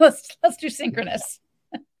 Let's do synchronous.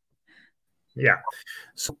 Yeah.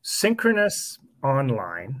 So synchronous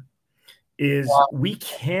online is we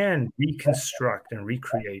can reconstruct and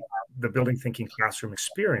recreate the building thinking classroom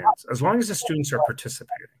experience as long as the students are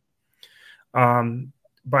participating.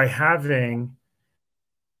 By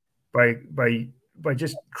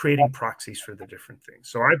just creating proxies for the different things.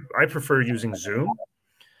 So I prefer using Zoom.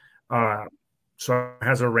 So it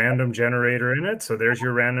has a random generator in it. So there's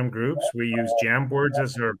your random groups. We use Jamboards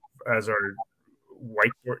as our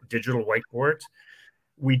whiteboard, digital whiteboards.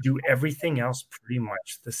 We do everything else pretty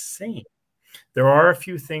much the same. There are a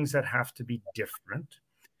few things that have to be different.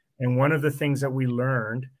 And one of the things that we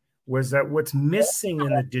learned was that what's missing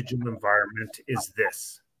in the digital environment is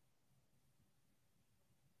this.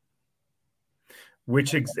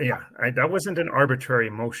 That wasn't an arbitrary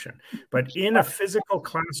motion, but in a physical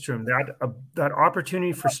classroom, that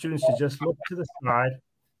opportunity for students to just look to the side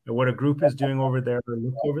at what a group is doing over there, or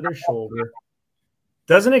look over their shoulder,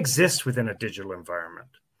 doesn't exist within a digital environment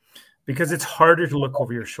because it's harder to look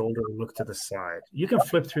over your shoulder or look to the side. You can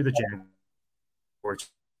flip through the Jamboard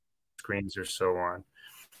screens or so on,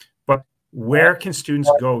 but where can students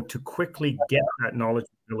go to quickly get that knowledge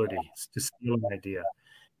ability to steal an idea?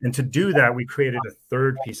 And to do that, we created a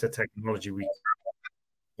third piece of technology we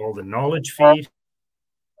call the knowledge feed.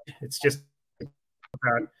 It's just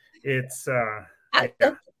that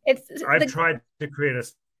I've tried to create a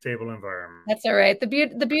stable environment. That's all right. The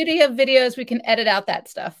beauty of videos, we can edit out that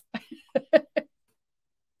stuff.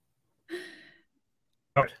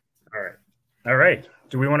 All right.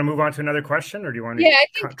 Do we want to move on to another question, or do you want to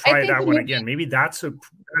try that one again? Maybe that's a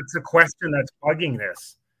question that's bugging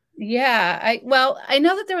this. Yeah, I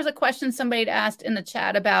know that there was a question somebody had asked in the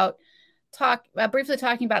chat about briefly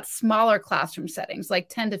talking about smaller classroom settings, like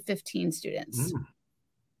 10 to 15 students.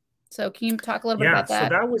 So can you talk a little bit about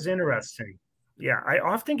that? So that was interesting. Yeah, I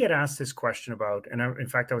often get asked this question about, and in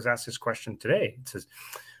fact, I was asked this question today. It says,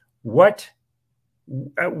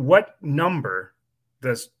 at what number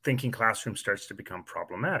does thinking classroom starts to become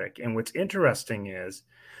problematic? And what's interesting is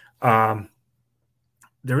there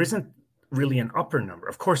isn't really an upper number.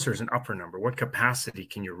 Of course, there's an upper number. What capacity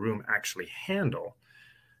can your room actually handle?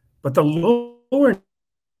 But the lower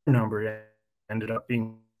number ended up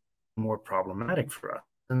being more problematic for us.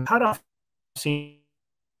 And cutoff seems to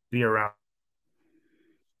be around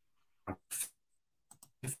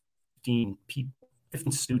 15 people,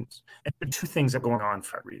 15 students. And there are two things that are going on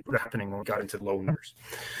happening when we got into low numbers.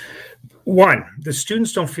 One, the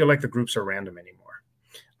students don't feel like the groups are random anymore.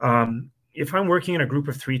 If I'm working in a group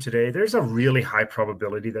of 3 today, there's a really high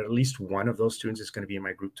probability that at least one of those students is going to be in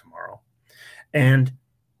my group tomorrow. And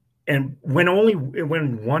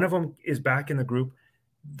when one of them is back in the group,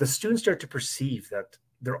 the students start to perceive that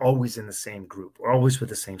they're always in the same group, or always with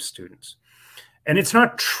the same students. And it's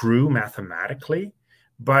not true mathematically,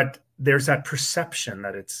 but there's that perception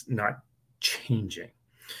that it's not changing.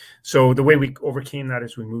 So the way we overcame that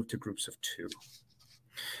is we moved to groups of 2.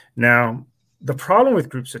 Now, the problem with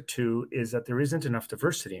groups of 2 is that there isn't enough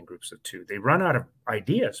diversity in groups of 2. They run out of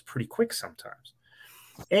ideas pretty quick sometimes.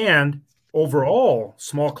 And overall,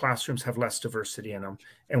 small classrooms have less diversity in them,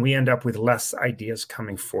 and we end up with less ideas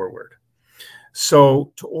coming forward.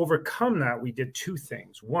 So to overcome that, we did two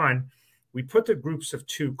things. One, we put the groups of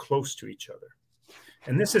 2 close to each other.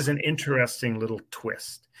 And this is an interesting little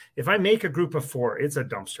twist. If I make a group of 4, it's a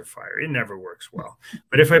dumpster fire. It never works well.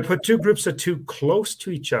 But if I put 2 groups of 2 close to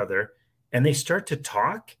each other and they start to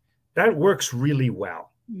talk, that works really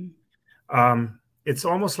well. It's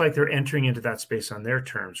almost like they're entering into that space on their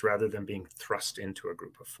terms rather than being thrust into a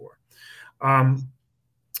group of 4.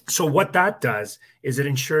 So what that does is it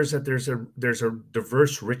ensures that there's a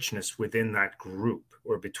diverse richness within that group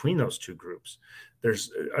or between those 2 groups.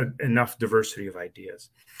 There's enough diversity of ideas.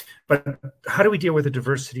 But how do we deal with the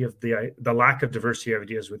diversity of the lack of diversity of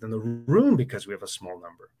ideas within the room because we have a small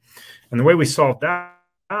number? And the way we solved that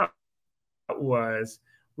was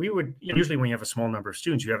we would, usually when you have a small number of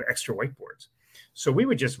students, you have extra whiteboards. So we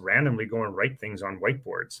would just randomly go and write things on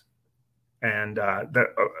whiteboards and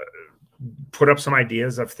put up some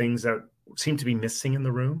ideas of things that seem to be missing in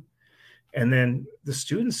the room. And then the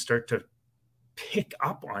students start to pick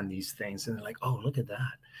up on these things and they're like, oh, look at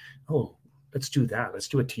that. Oh, let's do that. Let's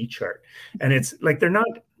do a T-chart. And it's like, they're not,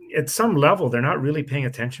 at some level, they're not really paying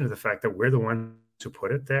attention to the fact that we're the ones who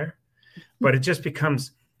put it there. But it just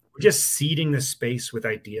becomes, we're just seeding the space with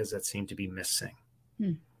ideas that seem to be missing.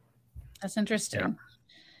 That's interesting.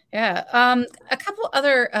 Yeah. A couple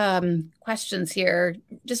other questions here,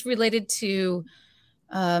 just related to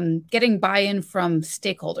getting buy-in from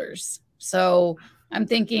stakeholders. So I'm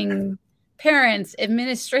thinking parents,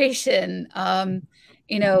 administration.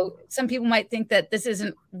 Some people might think that this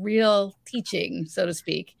isn't real teaching, so to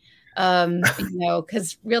speak.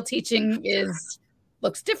 Because real teaching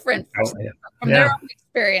looks different from their own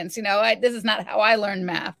experience. This is not how I learned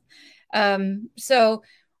math. So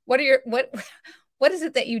what is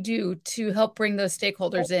it that you do to help bring those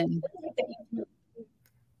stakeholders in?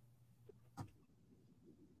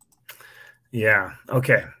 Yeah.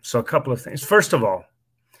 Okay. So a couple of things. First of all,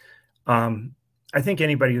 I think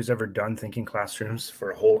anybody who's ever done thinking classrooms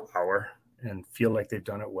for a whole hour and feel like they've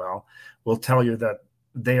done it well will tell you that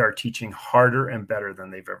they are teaching harder and better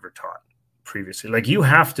than they've ever taught previously. Like, you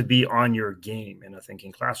have to be on your game in a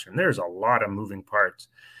thinking classroom. There's a lot of moving parts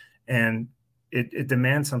and it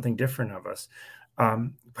demands something different of us.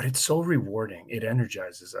 But it's so rewarding. It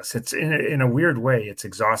energizes us. It's in a weird way, it's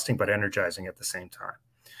exhausting, but energizing at the same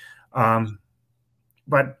time.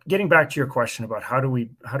 But getting back to your question about how do we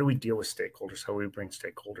deal with stakeholders, how do we bring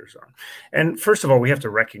stakeholders on? And first of all, we have to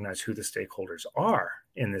recognize who the stakeholders are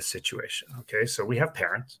in this situation. Okay, so we have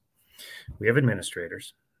parents, we have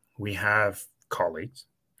administrators, we have colleagues,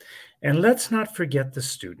 and let's not forget the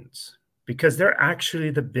students, because they're actually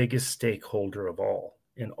the biggest stakeholder of all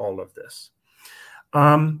in all of this.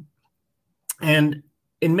 And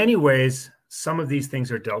in many ways, some of these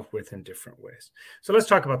things are dealt with in different ways. So let's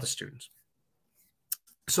talk about the students.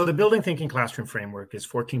 So the Building Thinking Classroom Framework is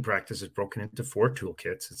 14 practices broken into 4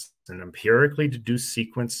 toolkits. It's an empirically deduced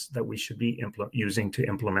sequence that we should be using to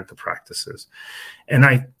implement the practices. And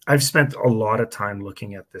I've spent a lot of time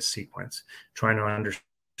looking at this sequence, trying to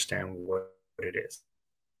understand what it is.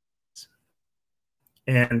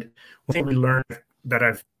 And one thing we learned that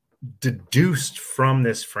I've deduced from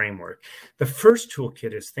this framework, the first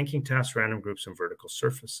toolkit is thinking tasks, random groups, and vertical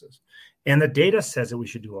surfaces. And the data says that we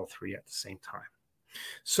should do all 3 at the same time.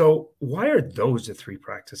 So why are those the 3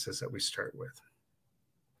 practices that we start with?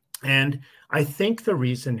 And I think the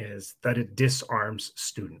reason is that it disarms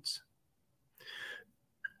students.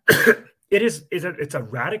 It's a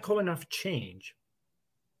radical enough change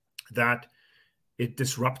that it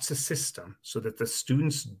disrupts the system so that the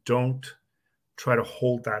students don't try to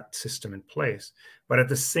hold that system in place. But at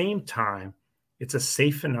the same time, it's a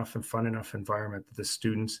safe enough and fun enough environment that the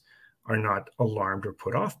students are not alarmed or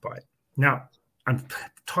put off by it. Now, I'm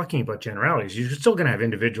talking about generalities. You're still going to have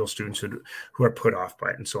individual students who are put off by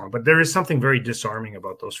it and so on. But there is something very disarming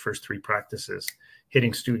about those first 3 practices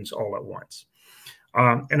hitting students all at once.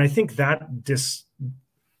 And I think that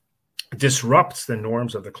disrupts the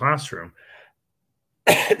norms of the classroom.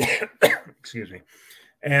 Excuse me.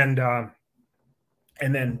 And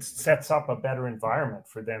then sets up a better environment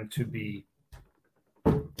for them to be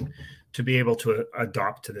able to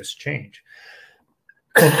adopt to this change.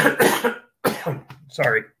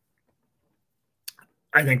 Sorry.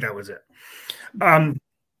 I think that was it.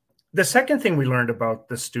 The second thing we learned about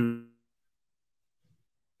the students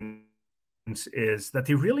is that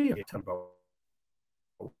they really have about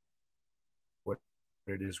what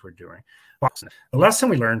it is we're doing. The lesson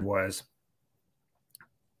we learned was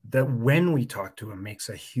that when we talk to them makes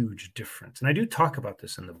a huge difference. And I do talk about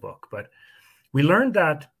this in the book, but we learned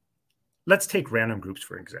that let's take random groups,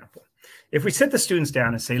 for example. If we sit the students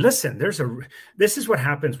down and say, listen, this is what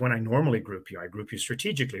happens when I normally group you. I group you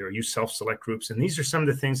strategically, or you self-select groups. And these are some of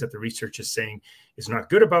the things that the research is saying is not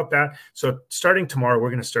good about that. So starting tomorrow, we're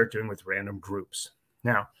going to start doing with random groups.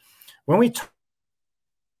 Now, when we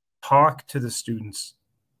talk to the students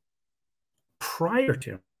prior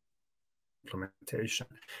to implementation,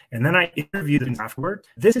 and then I interview them afterward,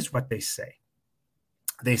 this is what they say.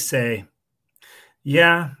 They say,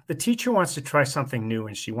 yeah, the teacher wants to try something new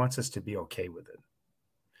and she wants us to be okay with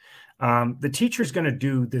it. The teacher's going to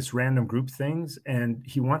do this random group things and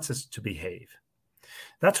he wants us to behave.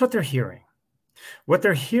 That's what they're hearing. What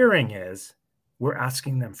they're hearing is we're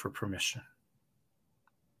asking them for permission.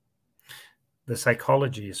 The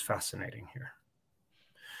psychology is fascinating here.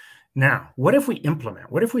 Now, what if we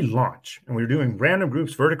implement? What if we launch and we're doing random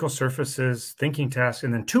groups, vertical surfaces, thinking tasks,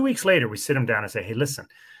 and then 2 weeks later we sit them down and say, hey, listen,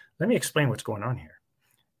 let me explain what's going on here.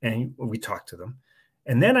 And we talk to them.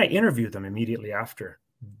 And then I interview them immediately after.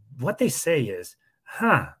 What they say is,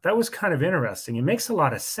 that was kind of interesting. It makes a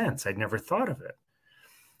lot of sense. I'd never thought of it.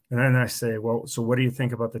 And then I say, well, so what do you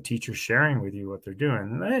think about the teacher sharing with you what they're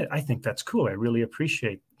doing? And I think that's cool. I really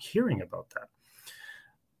appreciate hearing about that.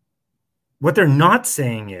 What they're not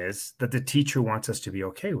saying is that the teacher wants us to be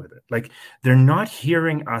okay with it. Like, they're not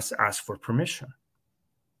hearing us ask for permission.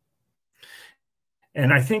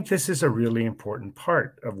 And I think this is a really important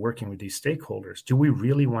part of working with these stakeholders. Do we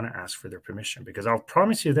really want to ask for their permission? Because I'll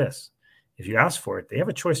promise you this, if you ask for it, they have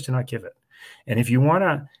a choice to not give it. And if you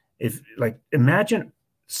want to, imagine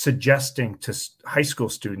suggesting to high school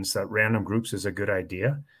students that random groups is a good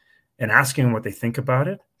idea and asking them what they think about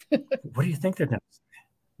it. What do you think they're going to say?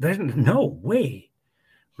 There's no way,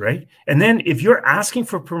 right? And then if you're asking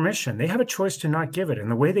for permission, they have a choice to not give it. And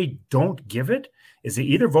the way they don't give it is they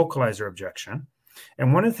either vocalize their objection.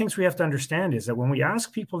 And one of the things we have to understand is that when we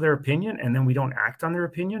ask people their opinion and then we don't act on their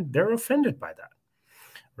opinion, they're offended by that,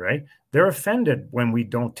 right? They're offended when we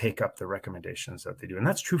don't take up the recommendations that they do. And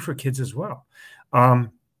that's true for kids as well. And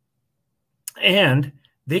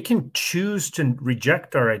they can choose to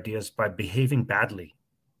reject our ideas by behaving badly.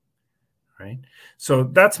 Right. So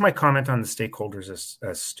that's my comment on the stakeholders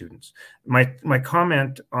as students. My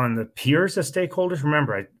comment on the peers as stakeholders,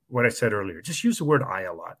 remember what I said earlier, just use the word I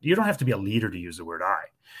a lot. You don't have to be a leader to use the word I.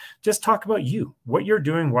 Just talk about you, what you're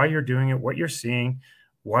doing, why you're doing it, what you're seeing,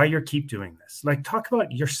 why you keep doing this. Like, talk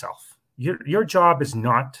about yourself. Your job is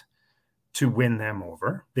not to win them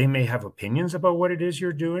over. They may have opinions about what it is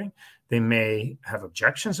you're doing. They may have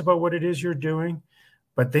objections about what it is you're doing.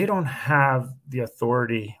 But they don't have the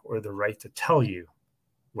authority or the right to tell you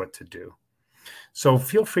what to do. So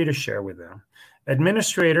feel free to share with them.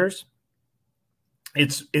 Administrators,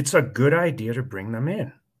 it's a good idea to bring them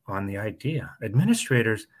in on the idea.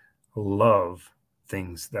 Administrators love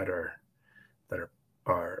things that are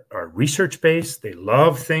research-based. They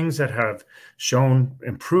love things that have shown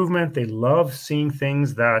improvement. They love seeing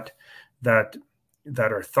things that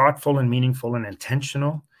are thoughtful and meaningful and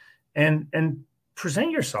intentional. And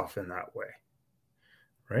present yourself in that way,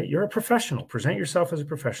 right? You're a professional. Present yourself as a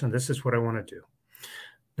professional. This is what I want to do.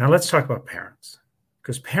 Now let's talk about parents,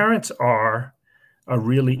 because parents are a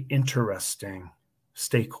really interesting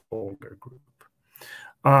stakeholder group.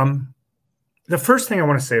 The first thing I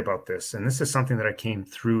want to say about this, and this is something that I came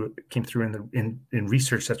through in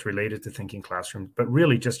research that's related to thinking classrooms, but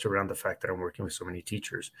really just around the fact that I'm working with so many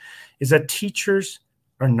teachers, is that teachers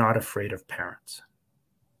are not afraid of parents.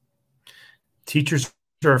 Teachers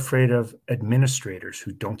are afraid of administrators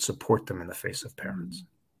who don't support them in the face of parents.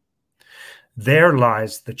 There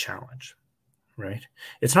lies the challenge, right?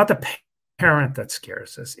 It's not the parent that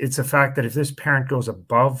scares us. It's the fact that if this parent goes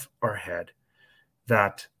above our head,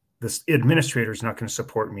 that this administrator is not going to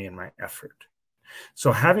support me in my effort.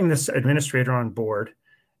 So having this administrator on board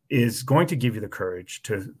is going to give you the courage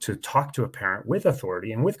to talk to a parent with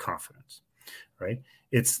authority and with confidence, right?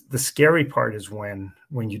 It's the scary part is when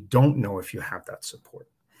you don't know if you have that support.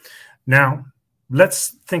 Now,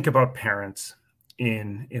 let's think about parents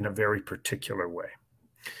in a very particular way.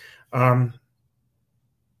 And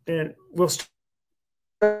we'll start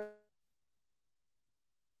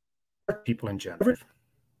people in general,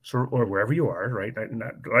 or wherever you are, right?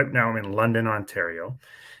 Right now I'm in London, Ontario.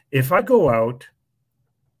 If I go out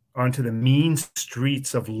onto the mean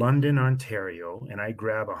streets of London, Ontario, and I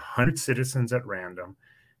grab 100 citizens at random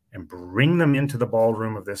and bring them into the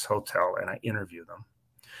ballroom of this hotel and I interview them,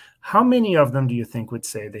 how many of them do you think would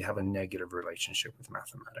say they have a negative relationship with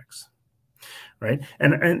mathematics, right?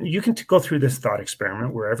 And you can go through this thought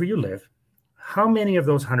experiment wherever you live. How many of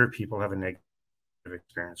those 100 people have a negative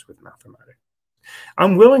experience with mathematics?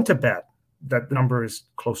 I'm willing to bet that the number is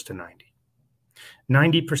close to 90.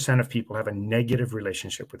 90% of people have a negative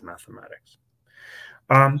relationship with mathematics.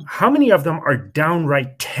 How many of them are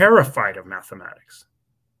downright terrified of mathematics?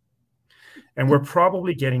 And we're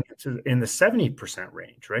probably getting into in the 70%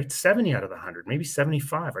 range, right? 70 out of the 100, maybe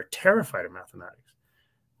 75 are terrified of mathematics.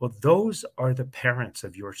 Well, those are the parents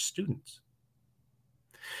of your students.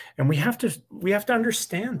 And we have to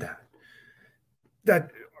understand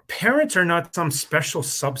that parents are not some special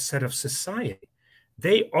subset of society.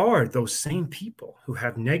 They are those same people who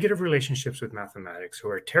have negative relationships with mathematics, who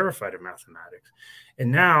are terrified of mathematics.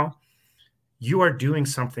 And now you are doing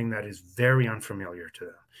something that is very unfamiliar to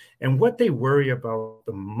them. And what they worry about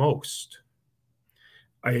the most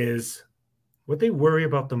is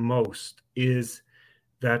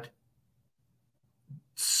that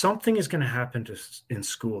something is going to happen in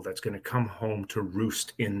school that's going to come home to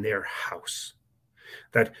roost in their house.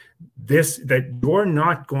 That you're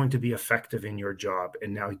not going to be effective in your job,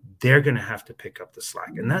 and now they're going to have to pick up the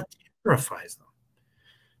slack. And that terrifies them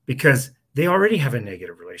because they already have a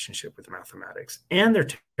negative relationship with mathematics and they're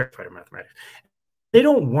terrified of mathematics. They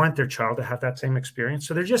don't want their child to have that same experience.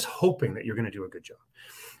 So they're just hoping that you're going to do a good job.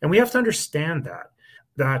 And we have to understand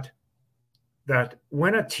that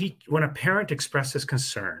when a parent expresses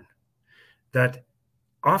concern, that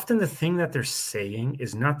often the thing that they're saying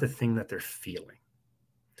is not the thing that they're feeling.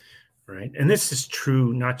 Right. And this is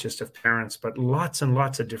true not just of parents, but lots and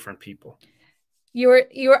lots of different people. You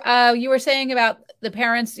were saying about the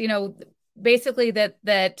parents, basically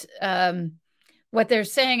that what they're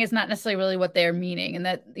saying is not necessarily really what they're meaning, and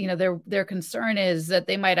that their concern is that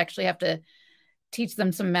they might actually have to teach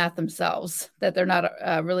them some math themselves that they're not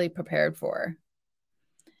really prepared for.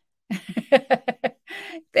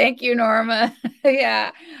 Thank you, Norma.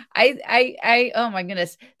 Yeah, I oh my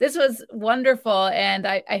goodness, this was wonderful, and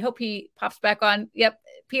I hope he pops back on. Yep,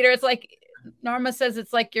 Peter, it's like Norma says,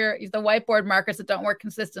 it's like the whiteboard markers that don't work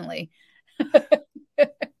consistently.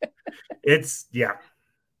 Yeah.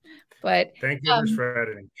 But thank you for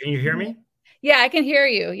editing. Can you hear me? Yeah, I can hear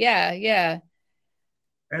you. Yeah.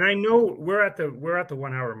 And I know we're at the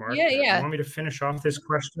 1 hour mark. Yeah. You want me to finish off this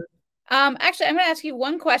question? Actually, I'm going to ask you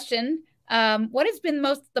one question. What has been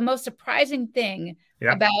the most surprising thing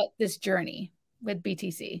about this journey with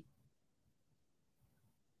BTC?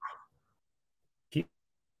 Here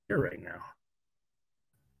right now,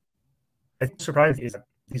 I think surprised is that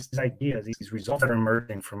these ideas, these results that are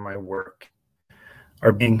emerging from my work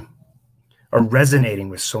are resonating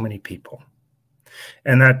with so many people.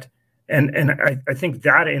 And I think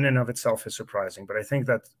that in and of itself is surprising. But I think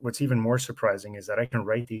that what's even more surprising is that I can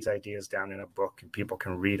write these ideas down in a book and people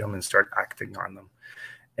can read them and start acting on them.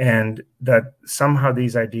 And that somehow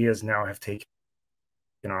these ideas now have taken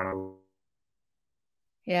on a...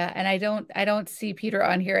 Yeah, and I don't see Peter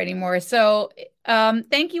on here anymore. So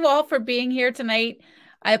thank you all for being here tonight.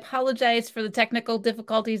 I apologize for the technical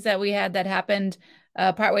difficulties that we had that happened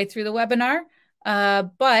partway through the webinar.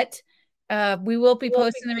 But we will be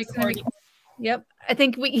posting the recording. Yep. I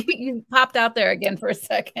think you popped out there again for a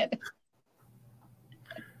second.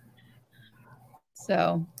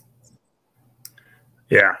 So.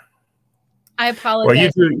 Yeah. I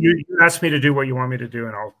apologize. Well, you asked me to do what you want me to do,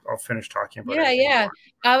 and I'll finish talking about it. Yeah.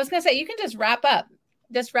 I was going to say, you can just wrap up.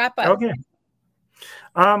 Okay.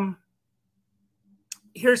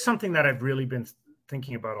 Here's something that I've really been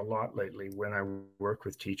thinking about a lot lately when I work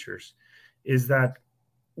with teachers, is that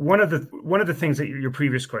one of the things that your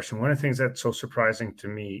previous question, one of the things that's so surprising to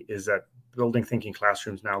me is that Building Thinking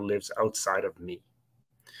Classrooms now lives outside of me,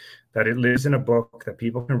 that it lives in a book that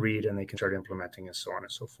people can read and they can start implementing and so on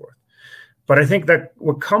and so forth. But I think that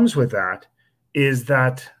what comes with that is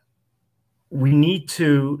that it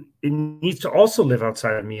needs to also live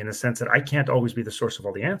outside of me in the sense that I can't always be the source of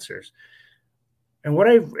all the answers. And what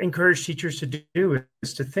I encourage teachers to do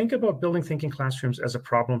is to think about Building Thinking Classrooms as a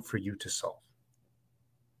problem for you to solve.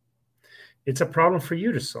 It's a problem for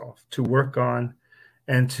you to solve, to work on,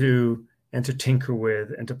 and to tinker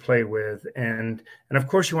with, and to play with. And of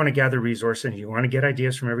course, you want to gather resources, and you want to get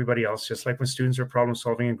ideas from everybody else, just like when students are problem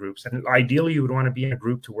solving in groups. And ideally, you would want to be in a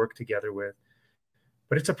group to work together with.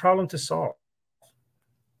 But it's a problem to solve.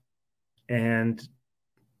 And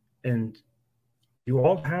you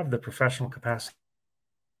all have the professional capacity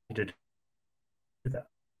to do that.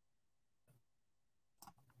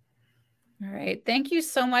 All right. Thank you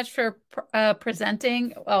so much for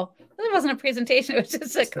presenting. Well, it wasn't a presentation. It was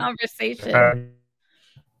just a conversation.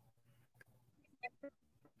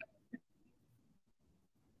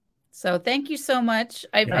 So thank you so much.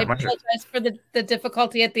 I apologize for the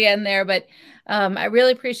difficulty at the end there, but I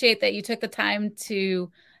really appreciate that you took the time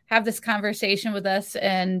to have this conversation with us.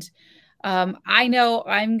 And I know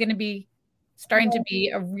I'm going to be starting to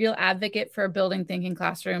be a real advocate for building thinking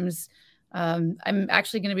classrooms. I'm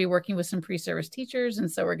actually going to be working with some pre-service teachers,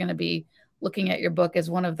 and so we're going to be looking at your book as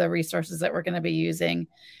one of the resources that we're going to be using.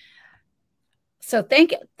 So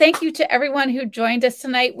thank you to everyone who joined us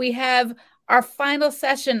tonight. We have our final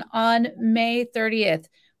session on May 30th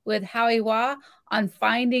with Howie Hua on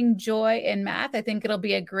finding joy in math. I think it'll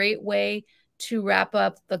be a great way to wrap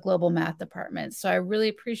up the global math department. So I really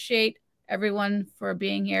appreciate everyone for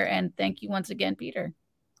being here, and thank you once again, Peter.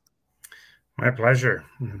 My pleasure.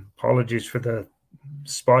 Apologies for the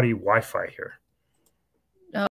spotty Wi-Fi here.